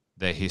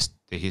the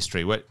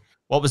history? What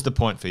was the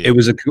point for you?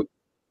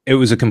 It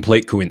was a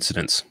complete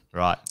coincidence.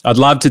 Right. I'd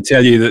love to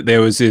tell you that there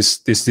was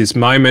this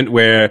moment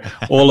where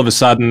all of a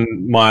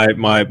sudden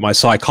my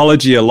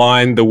psychology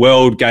aligned.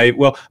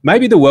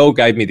 Maybe the world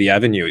gave me the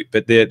avenue,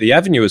 but the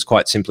avenue was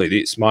quite simply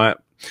this. My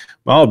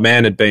old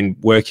man had been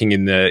working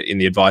in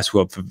the advice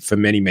world for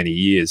many, many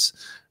years.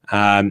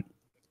 And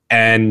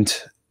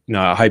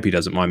I hope he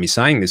doesn't mind me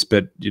saying this,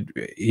 but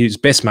his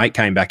best mate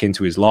came back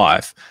into his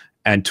life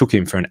and took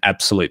him for an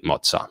absolute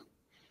mozza.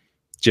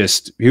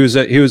 He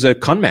was a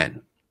con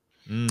man.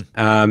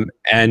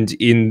 And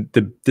in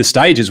the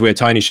stages where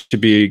Tony should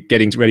be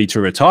getting ready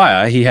to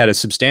retire, he had a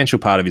substantial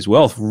part of his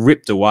wealth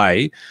ripped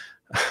away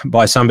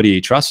by somebody he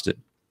trusted.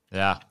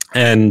 Yeah.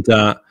 And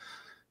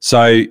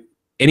so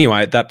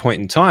anyway, at that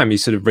point in time, he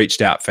sort of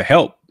reached out for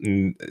help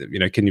and,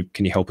 can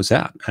you help us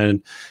out?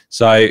 And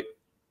so,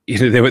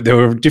 there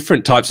were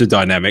different types of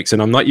dynamics,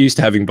 and I'm not used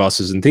to having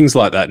bosses and things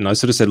like that. And I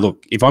sort of said,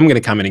 look, if I'm going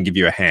to come in and give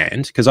you a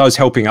hand, because I was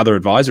helping other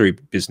advisory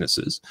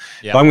businesses,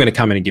 if I'm going to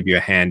come in and give you a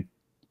hand,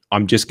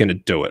 I'm just going to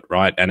do it,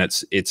 right? And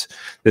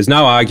there's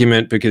no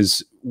argument,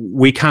 because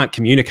we can't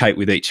communicate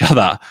with each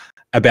other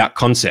about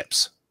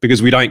concepts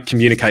because we don't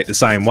communicate the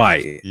same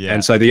way. Yeah.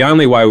 And so the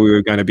only way we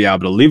were going to be able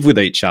to live with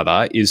each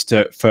other is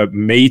for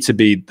me to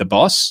be the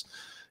boss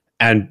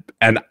and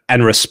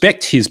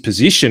respect his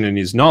position and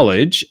his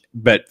knowledge,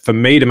 but for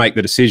me to make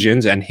the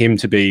decisions and him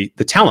to be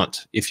the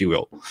talent, if you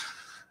will.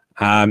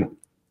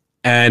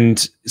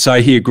 And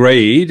so he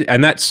agreed,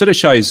 and that sort of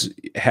shows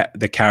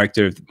the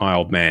character of my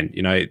old man.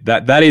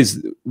 That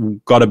is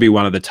got to be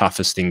one of the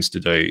toughest things to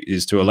do,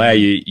 is to allow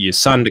your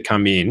son to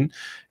come in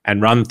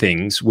and run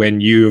things when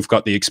you've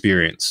got the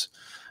experience.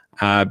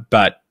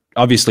 But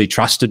obviously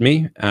trusted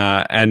me,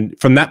 and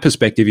from that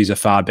perspective, he's a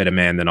far better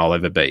man than I'll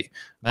ever be.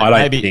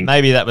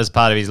 Maybe that was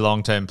part of his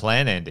long-term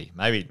plan, Andy.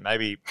 Maybe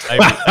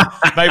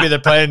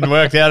the plan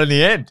worked out in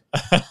the end.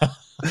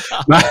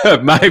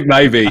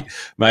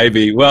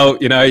 maybe. Well,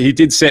 he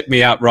did set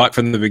me up right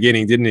from the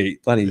beginning, didn't he?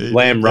 Bloody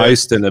lamb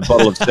roast and a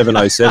bottle of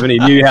 707. He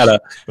knew how to.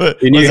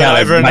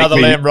 Over another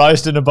lamb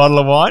roast and a bottle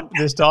of wine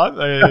this time.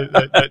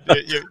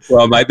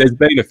 Well, mate, there's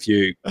been a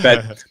few,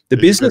 but the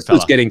business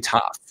was getting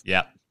tough.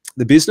 Yeah.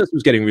 The business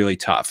was getting really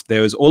tough.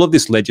 There was all of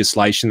this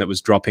legislation that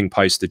was dropping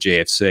post the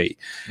GFC.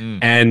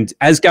 And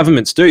as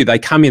governments do, they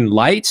come in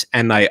late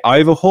and they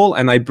overhaul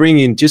and they bring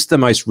in just the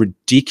most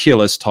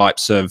ridiculous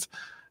types of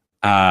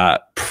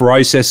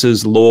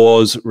processes,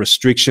 laws,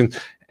 restrictions.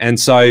 And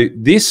so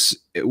this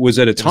was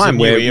at a time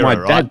where my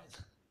dad,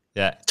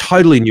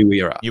 totally new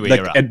era,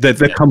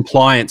 the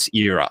compliance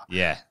era.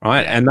 Yeah.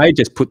 Right. Yeah. And they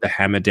just put the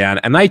hammer down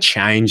and they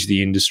changed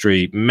the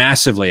industry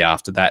massively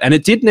after that. And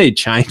it did need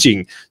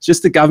changing. It's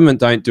just the government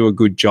don't do a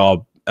good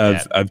job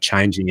of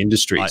changing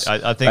industries.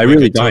 I think we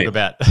could talk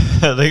about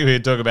I think we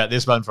could talk about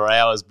this one for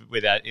hours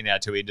in our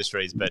two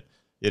industries, but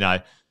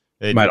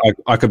mate,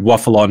 I could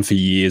waffle on for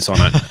years on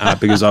it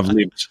because I've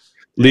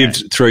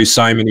lived through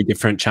so many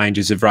different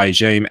changes of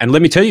regime. And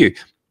let me tell you,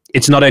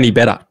 it's not any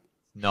better.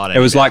 It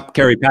was like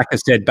Kerry Packer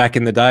said back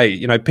in the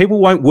day, people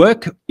won't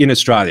work in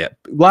Australia.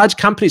 Large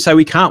companies say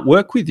we can't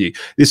work with you.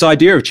 This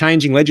idea of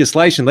changing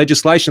legislation. Making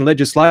it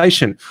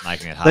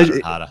harder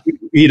and harder.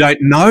 You don't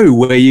know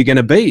where you're going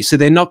to be. So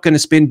they're not going to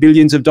spend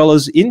billions of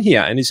dollars in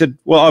here. And he said,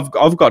 well,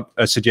 I've got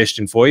a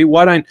suggestion for you.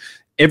 Why don't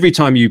every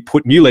time you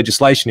put new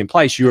legislation in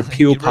place, you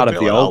repeal part of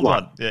the old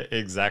one? Yeah,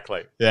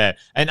 exactly. Yeah.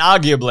 And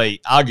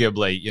arguably,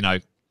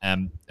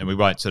 and we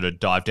won't sort of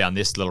dive down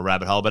this little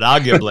rabbit hole, but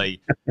arguably,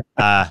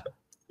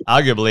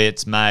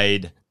 it's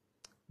made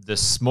the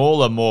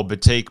smaller, more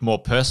boutique, more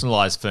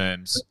personalized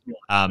firms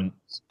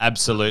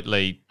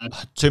absolutely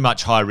too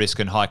much high risk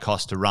and high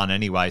cost to run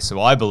anyway. So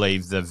I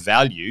believe the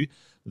value,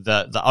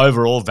 the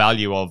overall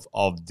value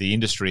of the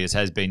industry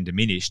has been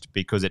diminished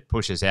because it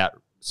pushes out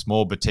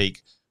small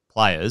boutique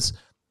players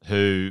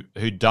who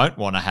don't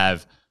want to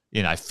have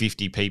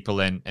 50 people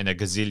and a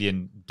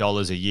gazillion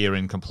dollars a year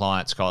in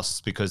compliance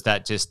costs, because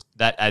that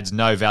adds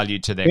no value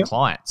to their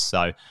clients.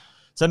 So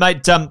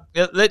mate,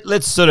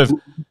 let's sort of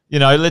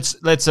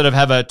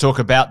have a talk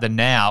about the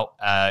now.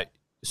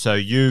 So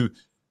you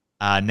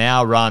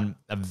now run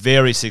a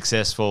very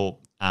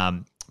successful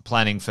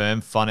planning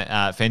firm,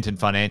 Fenton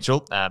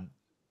Financial.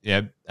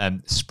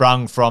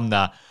 Sprung from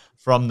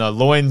the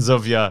loins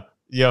of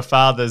your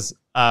father's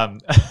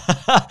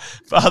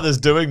father's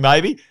doing,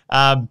 maybe.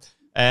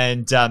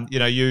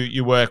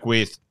 You work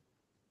with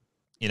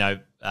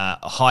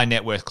high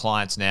net worth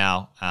clients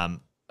now.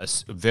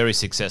 Very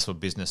successful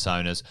business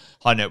owners,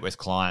 high net worth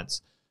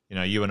clients, you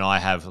know, you and I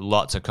have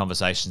lots of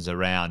conversations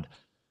around,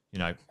 you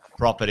know,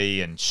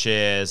 property and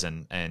shares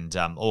and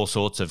all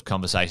sorts of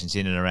conversations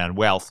in and around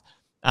wealth.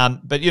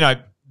 But, you know,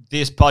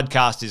 this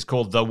podcast is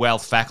called The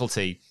Wealth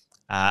Faculty,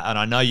 and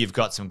I know you've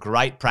got some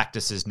great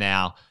practices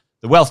now.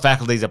 The Wealth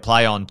Faculty is a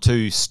play on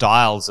two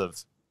styles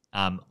of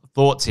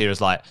thoughts here,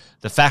 is like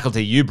the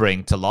faculty you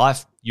bring to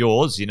life,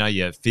 yours, you know,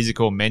 your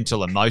physical,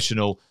 mental,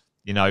 emotional,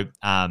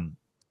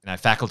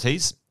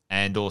 faculties,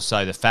 and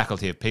also the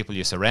faculty of people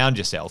you surround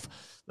yourself.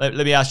 Let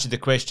me ask you the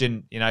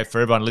question, you know, for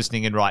everyone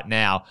listening in right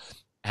now,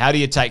 how do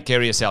you take care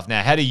of yourself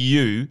now? How do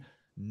you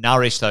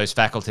nourish those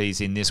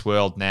faculties in this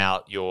world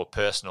now, your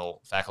personal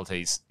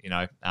faculties, you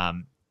know,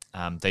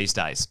 these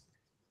days?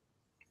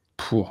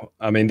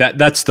 I mean,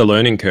 that's the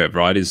learning curve,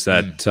 right? Is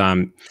that,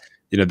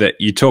 you know, that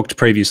you talked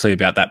previously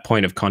about that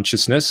point of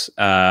consciousness,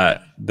 and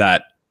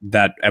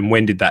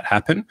when did that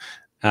happen?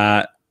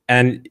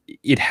 And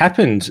it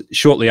happened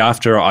shortly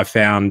after I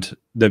found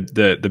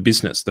the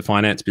business, the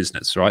finance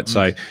business, right?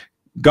 So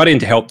got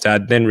into Help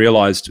Dad, then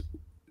realized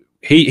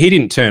he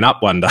didn't turn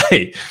up one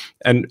day.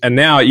 And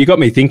now you got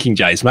me thinking,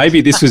 Jace,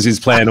 maybe this was his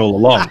plan all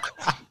along.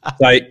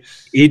 So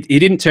he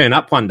didn't turn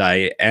up one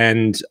day,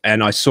 and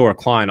I saw a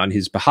client on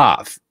his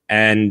behalf,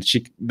 and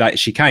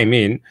she came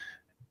in,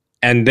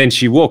 and then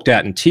she walked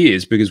out in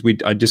tears because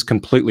I just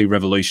completely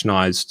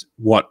revolutionized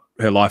what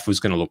her life was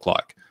going to look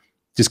like.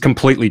 Just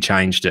completely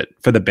changed it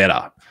for the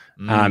better.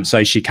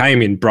 So she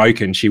came in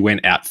broken, she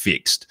went out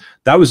fixed.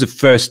 That was the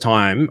first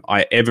time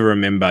I ever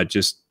remember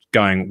just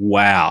going,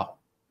 wow.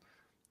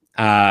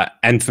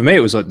 And for me, it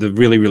was like the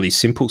really, really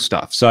simple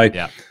stuff. So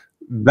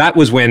that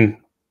was when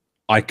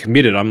I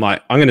committed. I'm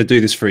like, I'm going to do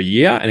this for a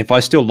year. And if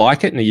I still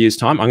like it in a year's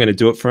time, I'm going to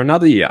do it for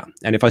another year.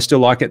 And if I still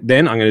like it,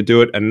 then I'm going to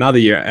do it another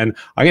year. And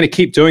I'm going to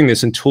keep doing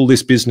this until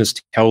this business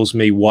tells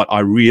me what I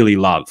really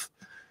love,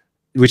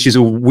 which is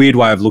a weird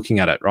way of looking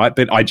at it, right?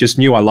 But I just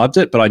knew I loved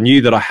it, but I knew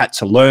that I had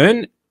to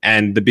learn,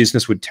 and the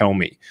business would tell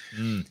me.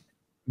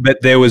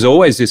 But there was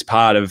always this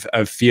part of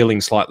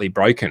feeling slightly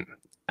broken.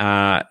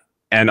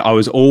 And I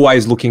was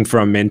always looking for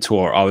a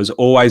mentor. I was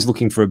always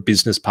looking for a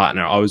business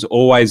partner. I was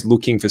always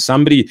looking for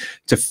somebody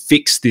to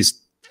fix this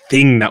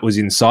thing that was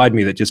inside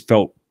me that just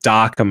felt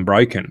dark and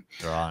broken.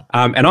 Right.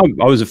 And I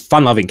was a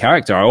fun-loving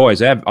character. I always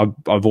have.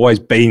 I've always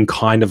been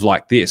kind of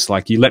like this.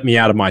 Like, you let me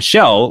out of my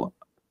shell,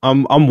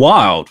 I'm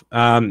wild.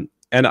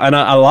 And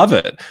I love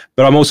it.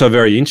 But I'm also a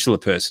very insular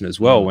person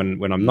as well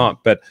when I'm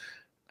not. But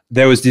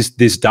there was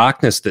this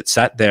darkness that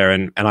sat there,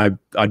 and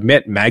I'd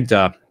met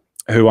Magda,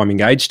 who I'm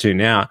engaged to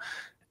now,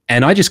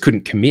 and I just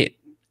couldn't commit.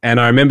 And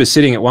I remember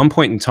sitting at one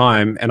point in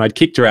time, and I'd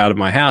kicked her out of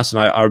my house, and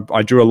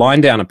I drew a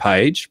line down a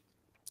page,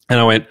 and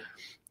I went,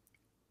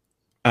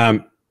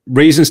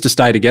 reasons to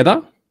stay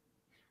together,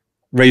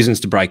 reasons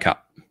to break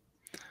up.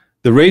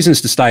 The reasons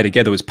to stay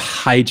together was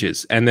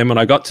pages. And then when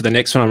I got to the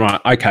next one, I'm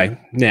like, okay,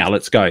 now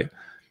let's go.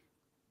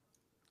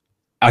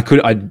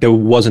 There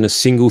wasn't a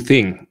single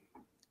thing.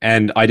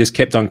 And I just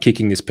kept on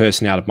kicking this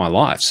person out of my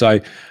life. So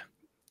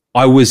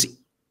I was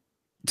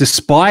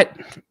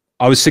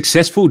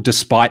successful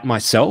despite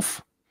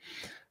myself,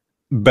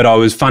 but I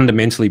was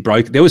fundamentally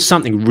broken. There was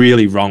something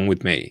really wrong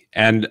with me.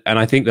 And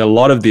I think that a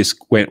lot of this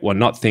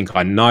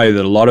I know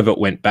that a lot of it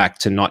went back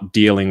to not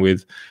dealing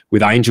with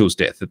Angel's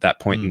death at that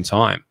point in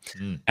time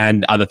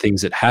and other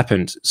things that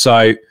happened.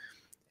 So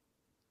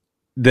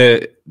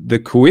the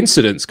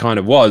coincidence kind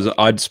of was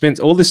I'd spent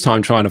all this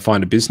time trying to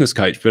find a business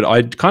coach, but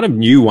I kind of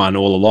knew one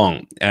all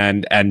along.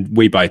 And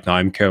we both know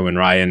him, Kerwin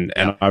Ray, and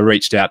I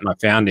reached out and I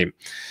found him.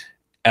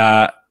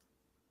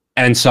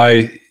 And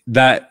so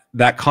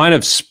that kind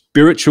of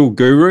spiritual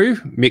guru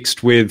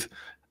mixed with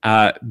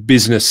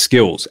business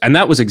skills. And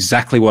that was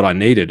exactly what I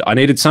needed. I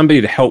needed somebody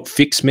to help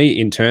fix me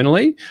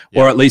internally,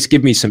 or at least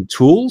give me some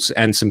tools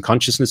and some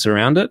consciousness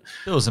around it.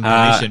 Build some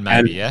permission,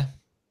 maybe,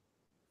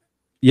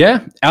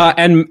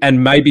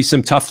 and maybe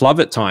some tough love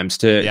at times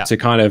to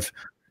kind of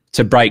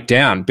to break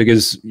down,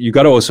 because you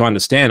got to also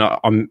understand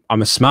I'm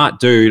a smart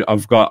dude.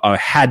 I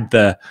had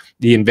the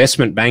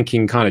investment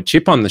banking kind of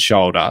chip on the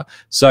shoulder.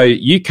 So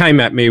you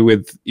came at me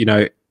with,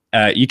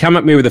 you come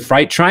at me with a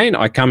freight train,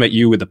 I come at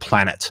you with a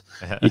planet.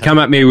 You come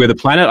at me with a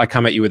planet, I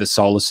come at you with a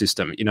solar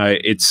system.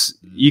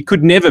 You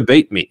could never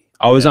beat me.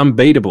 I was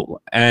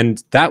unbeatable.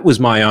 And that was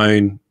my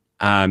own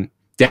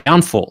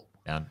downfall.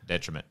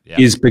 Detriment.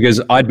 Is because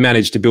I'd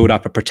managed to build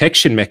up a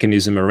protection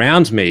mechanism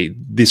around me,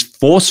 this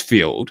force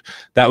field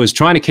that was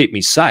trying to keep me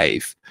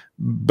safe,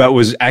 but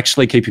was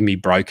actually keeping me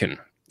broken.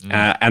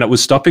 And it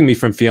was stopping me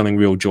from feeling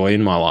real joy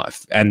in my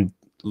life. And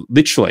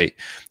literally,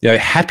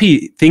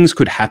 happy things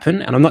could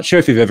happen. And I'm not sure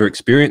if you've ever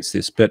experienced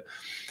this, but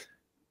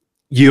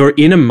you're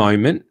in a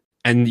moment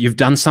and you've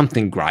done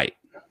something great.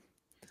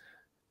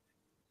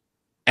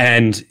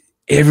 And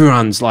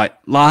everyone's like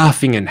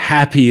laughing and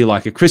happy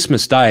like a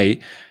Christmas day,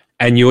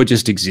 and you're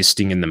just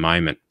existing in the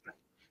moment.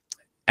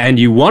 And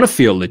you want to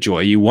feel the joy,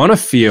 you want to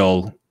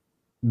feel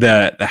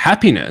the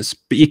happiness,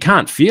 but you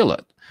can't feel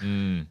it.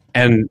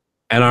 And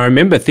I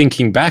remember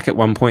thinking back at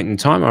one point in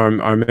time,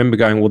 I remember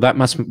going, well, that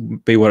must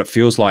be what it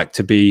feels like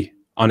to be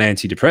on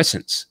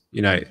antidepressants.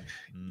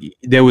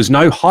 There was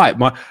no hype.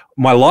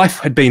 My life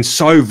had been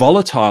so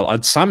volatile.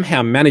 I'd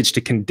somehow managed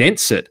to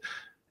condense it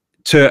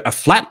to a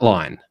flat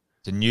line.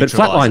 To neutralize but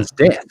flat line's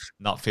death.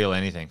 Not feel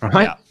anything.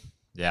 Right? Yeah.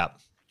 Yeah.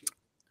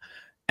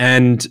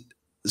 And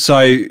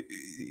so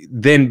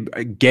then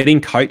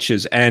getting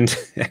coaches, and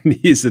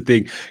here's the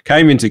thing,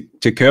 came into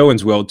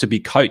Kerwin's world to be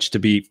coached, to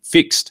be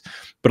fixed.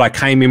 But I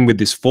came in with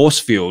this force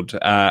field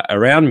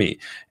around me.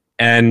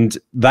 And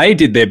they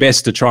did their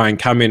best to try and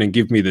come in and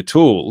give me the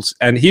tools.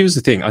 And here's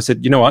the thing. I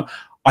said, you know what?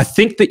 I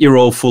think that you're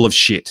all full of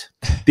shit.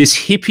 This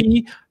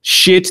hippie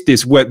shit,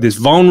 this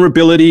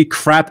vulnerability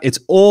crap, it's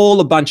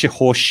all a bunch of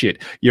horse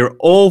shit. You're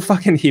all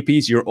fucking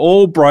hippies. You're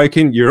all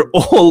broken. You're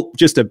all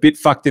just a bit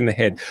fucked in the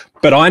head.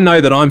 But I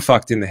know that I'm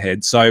fucked in the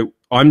head. So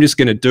I'm just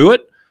going to do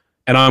it.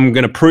 And I'm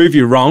going to prove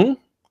you wrong.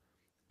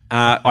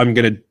 I'm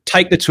going to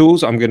take the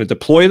tools. I'm going to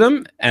deploy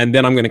them. And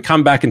then I'm going to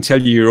come back and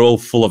tell you you're all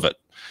full of it.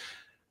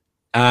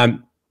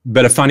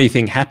 But a funny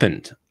thing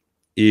happened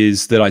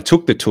is that I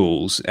took the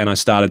tools and I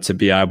started to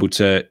be able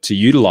to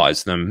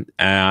utilize them,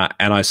 and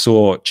I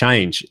saw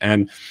change.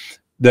 And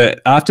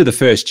after the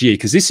first year,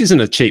 because this isn't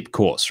a cheap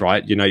course,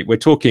 right? You know, we're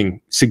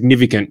talking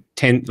significant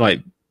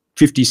 $50,000,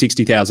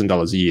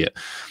 $60,000 a year.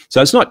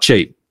 So it's not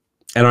cheap.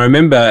 And I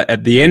remember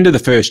at the end of the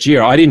first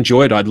year, I'd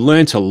enjoyed it. I'd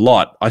learned a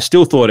lot. I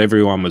still thought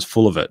everyone was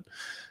full of it.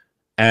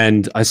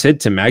 And I said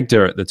to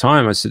Magda at the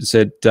time, I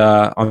said,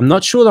 I'm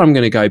not sure that I'm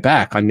going to go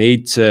back. I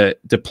need to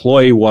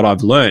deploy what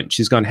I've learned.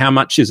 She's gone, how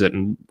much is it?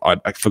 And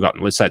I've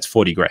forgotten. Let's say it's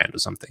 40 grand or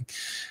something.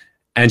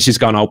 And she's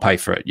gone, I'll pay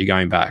for it. You're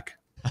going back.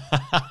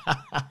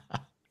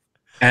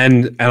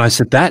 and I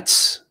said,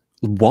 that's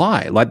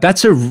why. Like,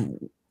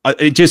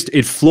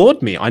 it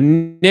floored me. I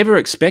never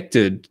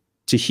expected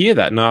to hear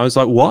that. And I was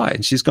like, why?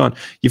 And she's gone,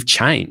 you've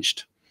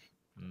changed.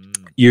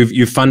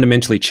 You've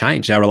fundamentally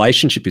changed. Our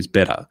relationship is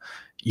better.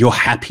 You're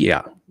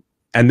happier.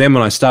 And then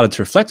when I started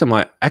to reflect, I'm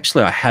like,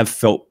 actually, I have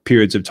felt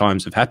periods of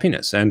times of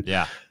happiness. And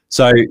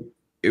so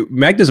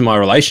Magda's and my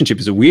relationship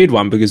is a weird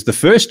one, because the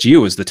first year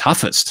was the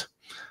toughest.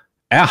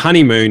 Our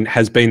honeymoon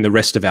has been the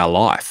rest of our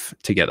life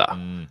together.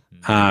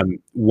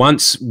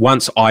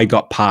 Once I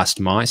got past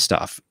my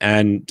stuff.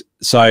 And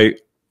so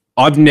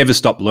I've never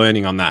stopped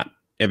learning on that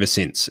ever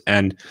since.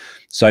 And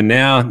so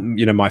now,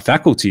 you know, my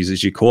faculties,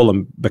 as you call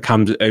them,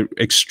 become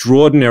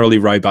extraordinarily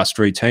robust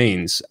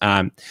routines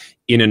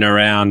in and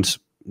around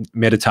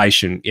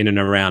meditation, in and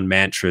around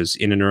mantras,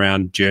 in and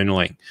around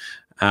journaling.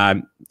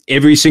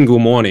 Every single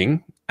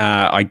morning,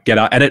 I get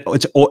up, and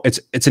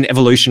it's an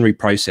evolutionary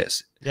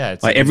process. Yeah,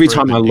 it's like every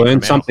time I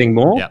learn something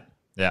more,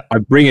 I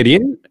bring it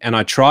in and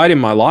I try it in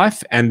my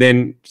life, and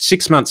then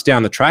 6 months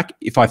down the track,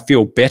 if I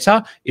feel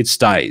better, it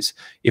stays.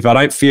 If I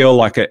don't feel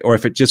like it, or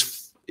if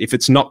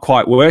it's not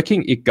quite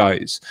working, it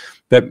goes.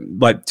 But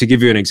like, to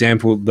give you an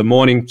example, the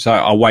morning, so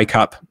I'll wake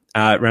up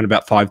around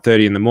about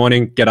 5:30 in the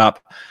morning, get up,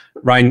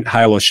 rain,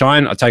 hail or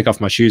shine, I take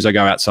off my shoes, I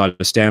go outside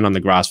to stand on the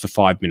grass for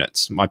 5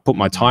 minutes. I put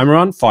my timer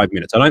on, 5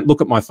 minutes. I don't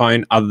look at my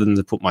phone other than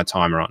to put my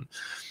timer on.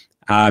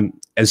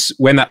 As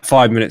when that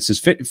 5 minutes is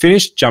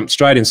finished, jump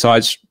straight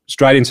inside,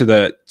 straight into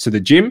the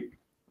gym.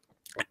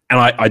 And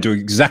I do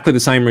exactly the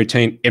same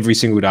routine every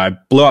single day. I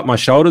blew up my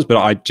shoulders, but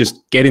I just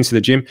get into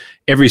the gym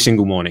every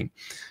single morning.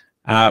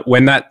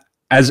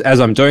 As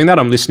I'm doing that,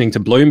 I'm listening to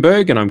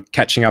Bloomberg and I'm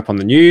catching up on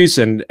the news.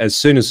 And as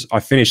soon as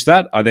I finish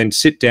that, I then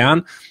sit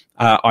down,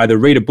 either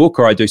read a book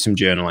or I do some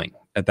journaling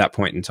at that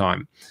point in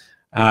time.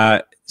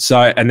 And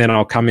then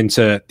I'll come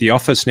into the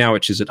office now,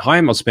 which is at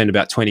home. I'll spend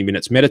about 20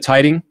 minutes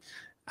meditating.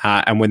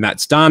 And when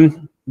that's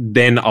done,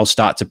 then I'll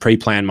start to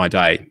pre-plan my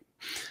day.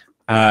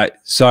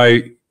 So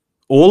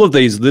all of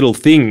these little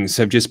things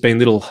have just been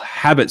little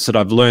habits that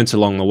I've learned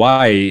along the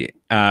way,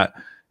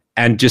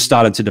 and just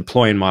started to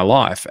deploy in my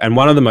life. And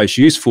one of the most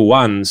useful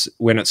ones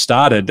when it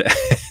started,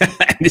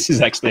 and this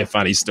is actually a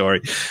funny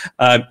story.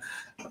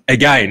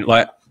 Again,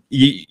 like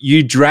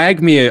you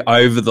drag me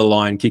over the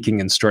line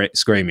kicking and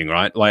screaming,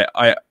 right? Like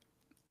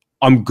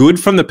I'm good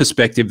from the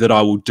perspective that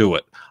I will do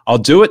it. I'll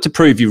do it to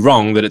prove you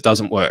wrong that it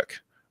doesn't work,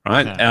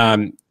 right? Yeah.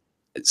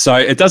 So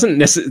it doesn't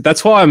necessarily,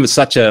 that's why I'm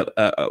such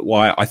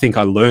why I think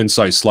I learn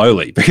so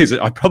slowly, because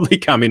I probably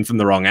come in from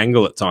the wrong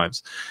angle at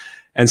times.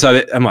 And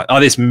so I'm like, oh,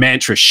 this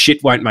mantra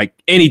shit won't make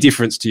any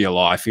difference to your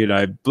life, you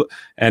know.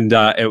 And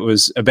it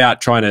was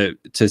about trying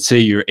to see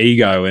your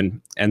ego.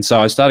 And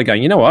so I started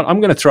going, you know what, I'm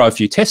going to throw a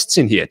few tests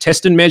in here,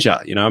 test and measure.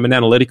 You know, I'm an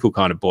analytical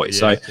kind of boy.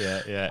 As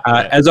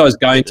I was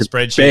going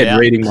to bed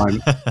reading my,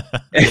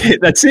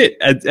 that's it.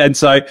 And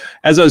so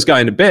as I was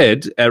going to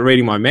bed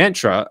reading my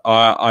mantra,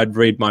 I'd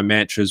read my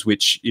mantras,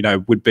 which, you know,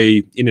 would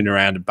be in and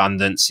around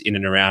abundance, in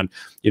and around,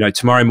 you know,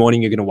 tomorrow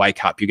morning you're going to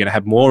wake up, you're going to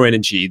have more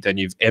energy than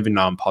you've ever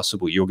known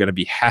possible. You're going to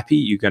be happy.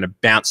 You're going to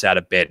bounce out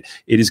of bed.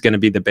 It is going to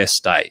be the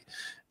best day.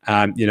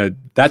 You know,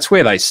 that's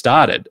where they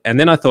started. And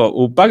then I thought,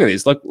 well, bugger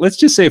this. Look, let's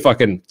just see if I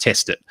can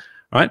test it,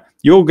 right?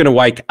 You're going to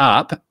wake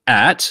up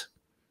at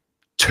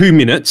 2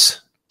 minutes.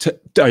 You're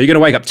going to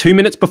wake up 2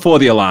 minutes before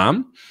the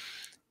alarm.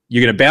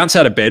 You're going to bounce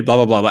out of bed, blah,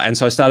 blah, blah, blah. And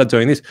so I started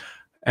doing this.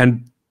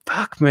 And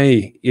fuck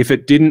me, if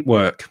it didn't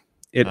work.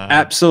 It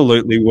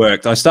absolutely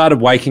worked. I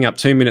started waking up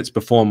 2 minutes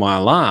before my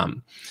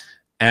alarm,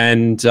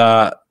 and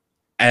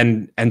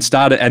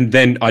started, and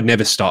then I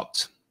never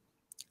stopped,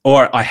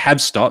 or I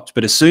have stopped.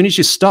 But as soon as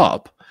you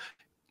stop,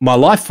 my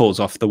life falls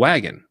off the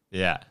wagon.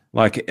 Yeah,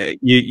 like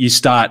you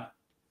start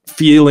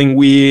feeling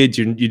weird.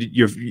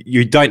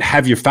 You don't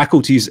have your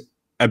faculties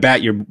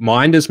about your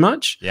mind as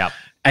much. Yeah,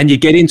 and you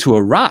get into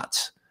a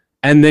rut,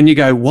 and then you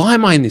go, "Why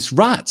am I in this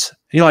rut?"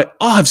 And you're like,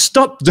 "Oh, I've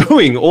stopped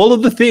doing all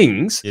of the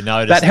things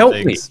that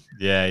helped me."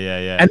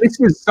 Yeah. And this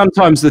is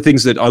sometimes the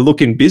things that I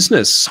look in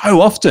business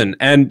so often,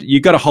 and you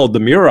got to hold the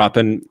mirror up,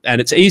 and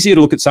it's easier to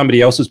look at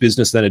somebody else's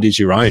business than it is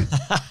your own.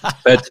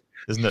 But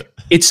isn't it?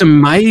 It's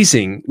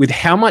amazing with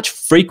how much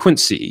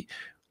frequency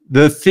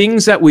the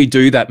things that we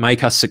do that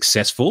make us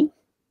successful,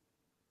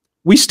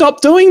 we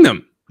stop doing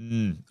them.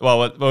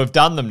 Well, we've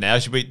done them now.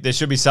 There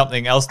should be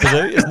something else to do,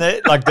 isn't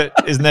there?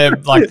 Isn't there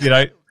like, you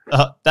know,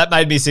 that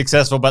made me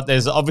successful, but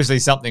there's obviously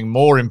something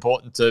more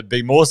important to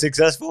be more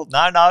successful.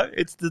 No,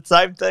 it's the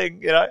same thing,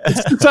 you know.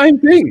 It's the same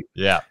thing.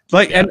 Yeah.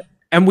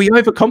 And we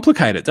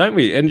overcomplicate it, don't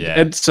we?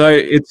 And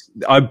so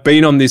I've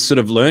been on this sort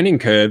of learning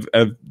curve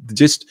of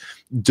just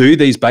do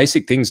these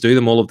basic things, do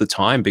them all of the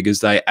time, because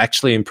they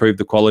actually improve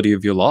the quality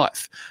of your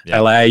life,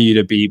 allow you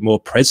to be more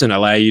present,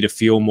 allow you to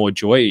feel more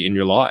joy in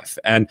your life,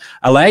 and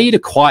allow you to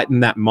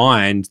quieten that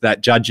mind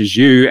that judges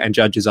you and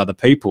judges other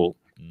people.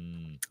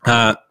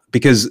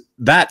 Because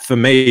that for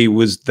me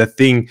was the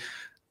thing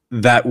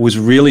that was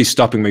really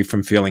stopping me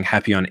from feeling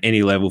happy on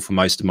any level for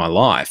most of my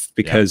life,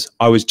 because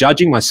I was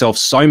judging myself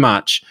so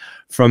much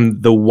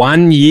from the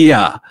 1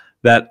 year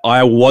that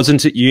I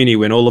wasn't at uni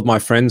when all of my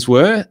friends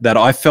were, that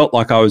I felt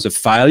like I was a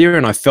failure,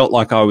 and I felt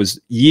like I was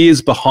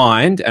years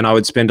behind and I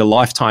would spend a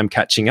lifetime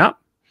catching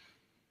up.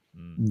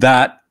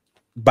 That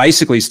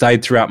basically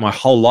stayed throughout my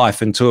whole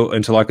life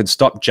until I could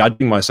stop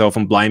judging myself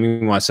and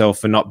blaming myself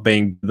for not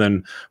being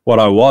than what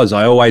I was.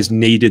 I always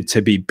needed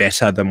to be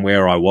better than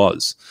where I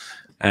was.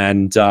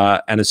 And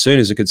as soon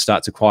as I could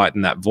start to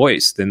quieten that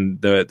voice, then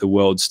the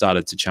world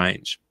started to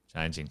change.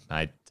 Changing,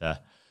 mate.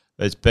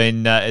 It's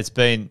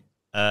been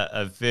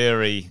a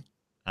very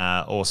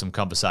awesome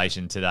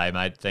conversation today,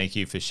 mate. Thank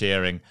you for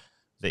sharing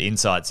the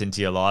insights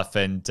into your life,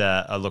 and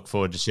I look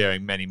forward to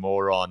sharing many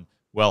more on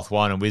Wealth,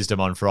 Wine and Wisdom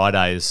on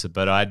Fridays.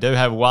 But I do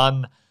have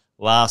one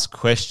last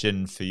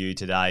question for you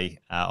today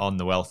on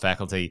the Wealth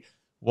Faculty.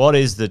 What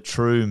is the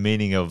true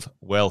meaning of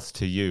wealth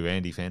to you,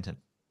 Andy Fenton?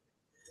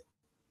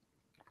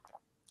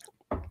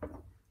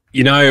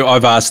 You know,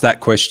 I've asked that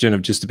question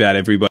of just about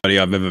everybody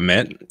I've ever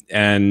met,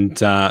 and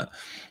the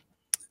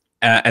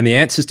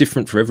answer is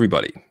different for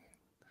everybody.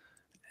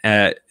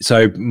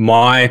 So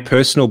my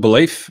personal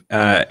belief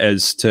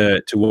as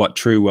to what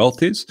true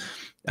wealth is,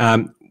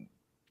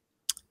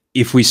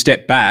 if we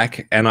step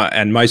back,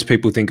 and most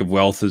people think of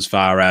wealth as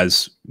far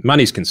as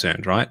money's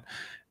concerned, right?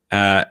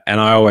 And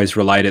I always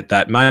relate it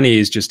that money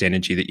is just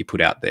energy that you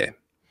put out there.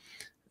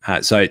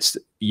 So it's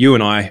you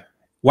and I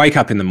wake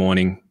up in the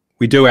morning,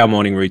 we do our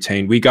morning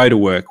routine, we go to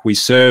work, we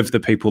serve the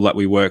people that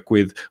we work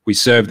with, we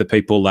serve the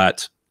people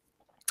that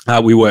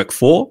we work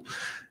for,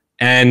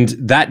 and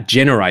that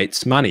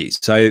generates money.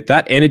 So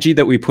that energy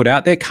that we put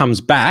out there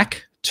comes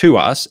back to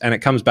us, and it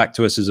comes back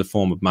to us as a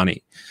form of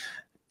money.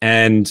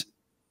 And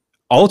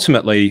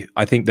ultimately,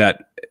 I think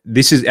that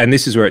this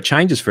is where it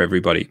changes for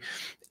everybody.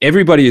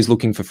 Everybody is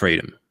looking for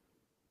freedom.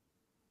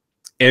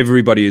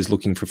 Everybody is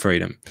looking for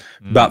freedom.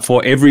 But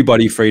for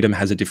everybody, freedom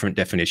has a different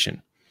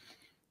definition.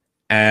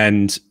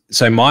 And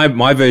so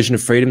my version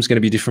of freedom is going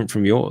to be different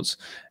from yours.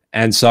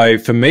 And so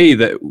for me,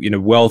 that, you know,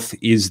 wealth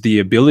is the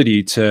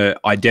ability to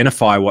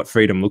identify what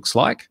freedom looks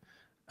like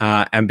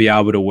and be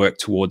able to work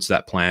towards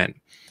that plan.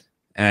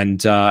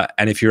 And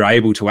if you're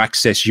able to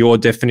access your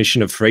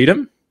definition of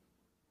freedom,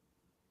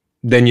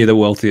 then you're the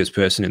wealthiest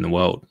person in the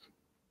world.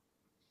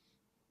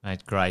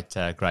 Mate,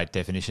 great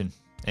definition.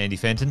 Andy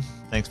Fenton,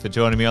 thanks for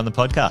joining me on the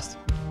podcast.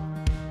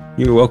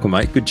 You're welcome,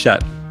 mate. Good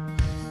chat.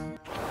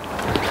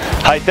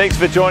 Hey, thanks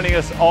for joining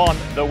us on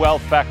the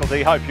Wealth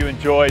Faculty. Hope you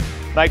enjoyed.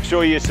 Make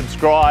sure you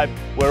subscribe.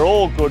 Where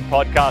all good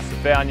podcasts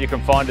are found, you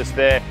can find us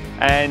there.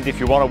 And if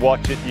you want to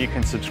watch it, you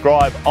can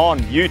subscribe on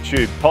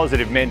YouTube,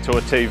 Positive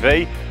Mentor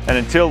TV. And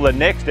until the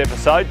next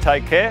episode,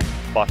 take care.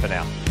 Bye for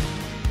now.